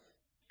world.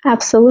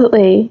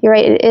 Absolutely. You're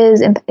right.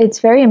 It's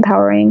very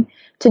empowering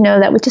to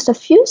know that with just a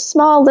few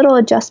small little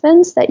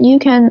adjustments that you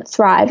can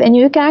thrive, and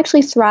you can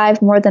actually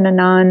thrive more than a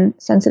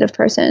non-sensitive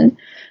person,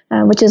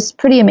 which is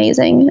pretty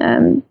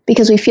amazing,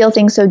 because we feel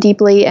things so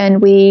deeply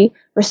and we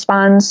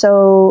respond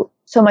so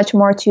much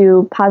more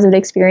to positive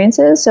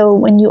experiences. So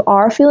when you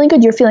are feeling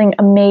good, you're feeling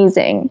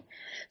amazing.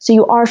 So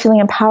you are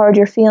feeling empowered,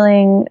 you're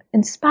feeling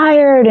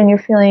inspired, and you're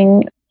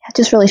feling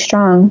just really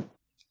strong.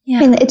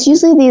 Yeah. And it's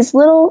usually these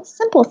little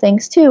simple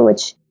things too,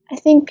 which I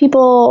think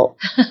people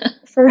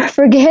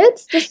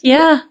forget.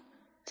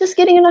 Just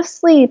getting enough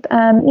sleep,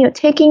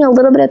 taking a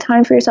little bit of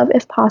time for yourself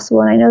if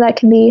possible. And I know that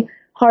can be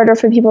harder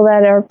for people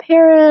that are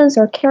parents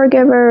or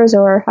caregivers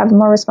or have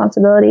more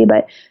responsibility,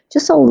 but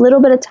just a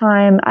little bit of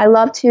time. I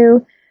love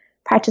to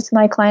practice with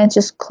my clients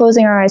just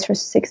closing our eyes for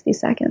 60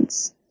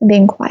 seconds and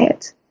being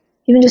quiet.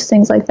 Even just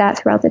things like that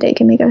throughout the day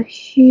can make a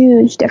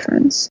huge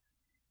difference.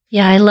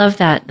 Yeah, I love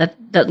that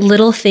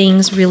little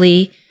things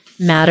really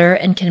matter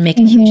and can make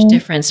a huge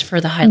difference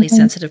for the highly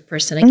sensitive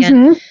person.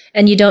 Again,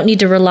 and you don't need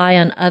to rely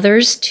on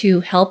others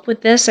to help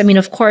with this. I mean,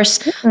 of course,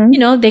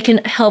 they can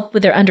help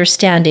with their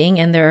understanding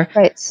and their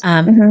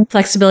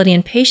flexibility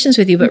and patience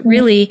with you. But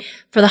really,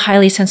 for the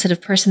highly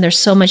sensitive person, there's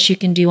so much you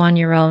can do on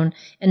your own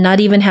and not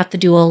even have to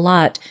do a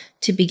lot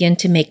to begin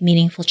to make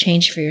meaningful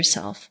change for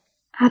yourself.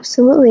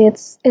 Absolutely.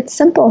 It's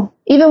simple.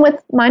 Even with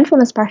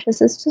mindfulness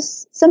practice, it's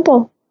just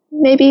simple.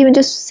 maybe even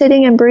just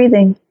sitting and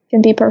breathing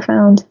can be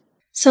profound.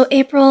 So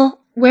April,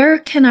 where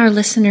can our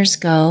listeners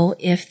go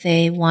if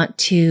they want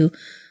to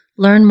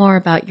learn more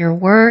about your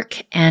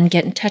work and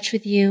get in touch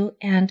with you?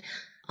 And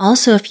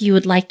also if you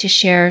would like to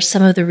share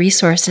some of the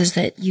resources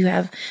that you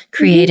have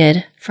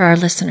created for our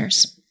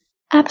listeners.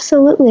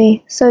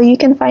 Absolutely. So you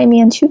can find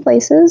me in two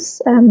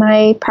places.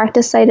 My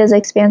practice site is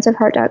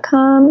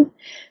expansiveheart.com.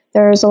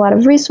 There's a lot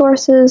of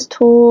resources,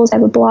 tools. I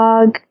have a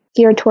blog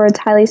geared towards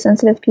highly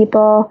sensitive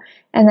people.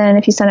 And then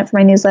if you sign up for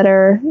my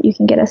newsletter, you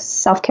can get a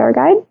self-care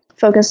guide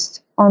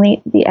focused on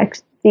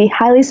the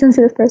highly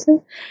sensitive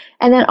person.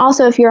 And then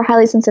also if you're a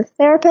highly sensitive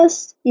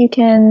therapist, you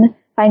can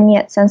find me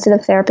at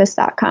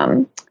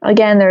sensitivetherapist.com.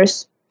 Again,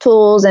 there's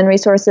tools and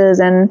resources,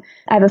 and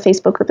I have a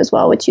Facebook group as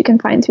well, which you can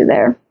find through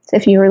there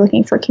if you were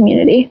looking for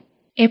community.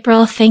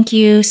 April, thank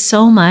you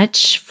so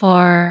much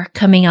for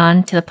coming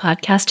on to the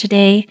podcast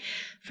today,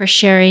 for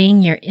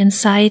sharing your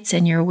insights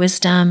and your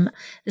wisdom.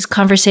 This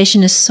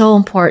conversation is so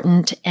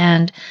important,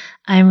 and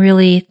I'm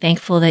really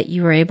thankful that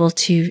you were able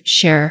to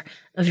share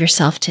of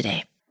yourself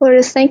today.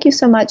 Lourdes, thank you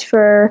so much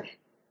for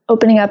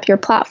opening up your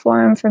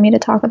platform for me to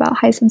talk about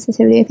high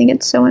sensitivity. I think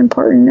it's so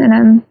important, and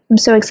I'm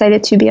so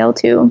excited to be able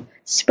to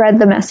spread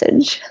the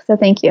message. So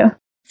thank you.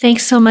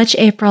 Thanks so much,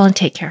 April, and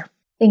take care.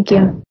 Thank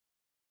you.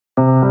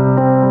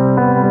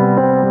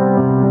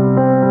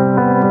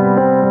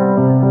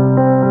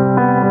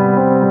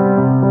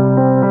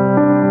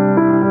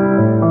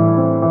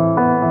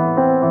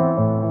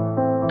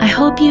 I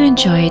hope you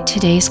enjoyed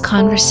today's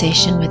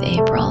conversation with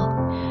April.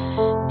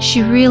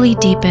 She really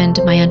deepened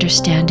my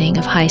understanding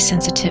of high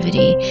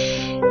sensitivity,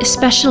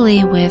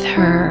 especially with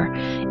her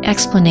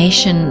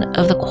explanation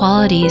of the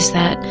qualities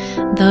that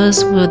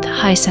those with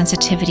high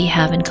sensitivity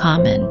have in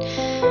common: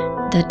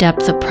 the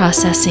depth of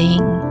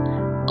processing,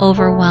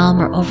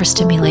 overwhelm or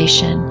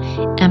overstimulation,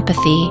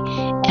 empathy,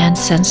 and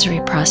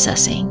sensory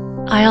processing.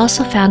 I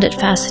also found it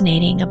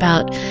fascinating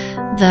about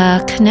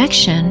the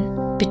connection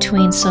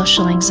between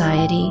social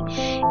anxiety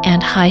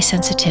and high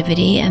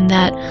sensitivity, and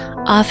that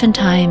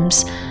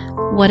oftentimes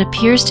what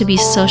appears to be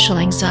social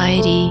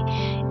anxiety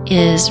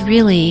is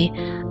really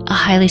a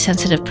highly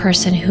sensitive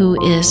person who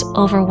is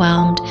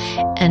overwhelmed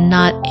and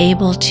not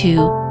able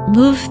to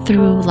move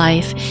through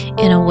life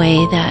in a way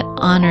that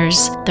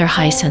honors their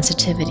high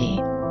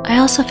sensitivity. I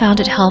also found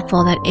it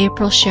helpful that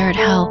April shared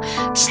how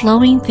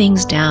slowing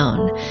things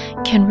down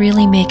can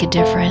really make a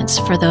difference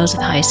for those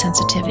with high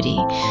sensitivity.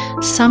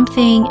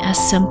 Something as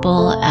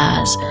simple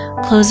as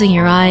closing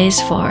your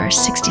eyes for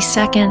 60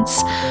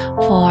 seconds,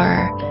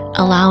 for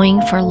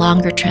allowing for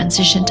longer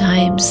transition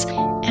times,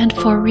 and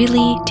for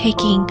really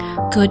taking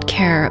good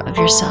care of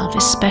yourself,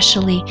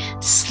 especially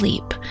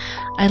sleep.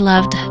 I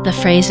loved the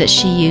phrase that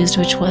she used,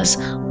 which was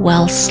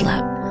well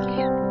slept.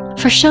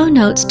 For show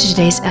notes to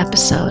today's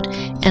episode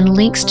and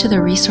links to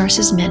the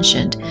resources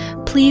mentioned,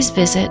 please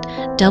visit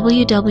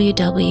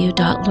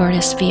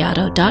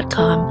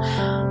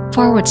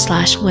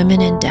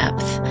www.lourdesviado.com/women in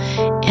depth.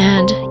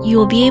 And you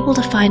will be able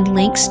to find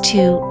links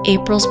to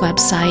April's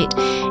website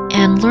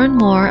and learn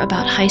more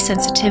about high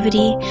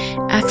sensitivity,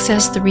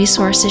 access the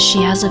resources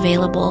she has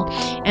available,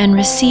 and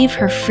receive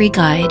her free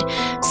guide,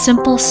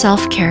 Simple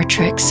Self-Care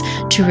Tricks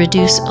to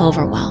Reduce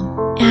Overwhelm.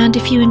 And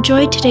if you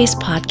enjoyed today's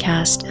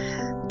podcast,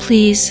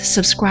 please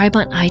subscribe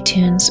on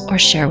iTunes or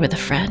share with a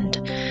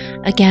friend.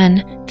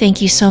 Again,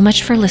 thank you so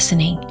much for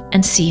listening,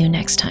 and see you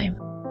next time.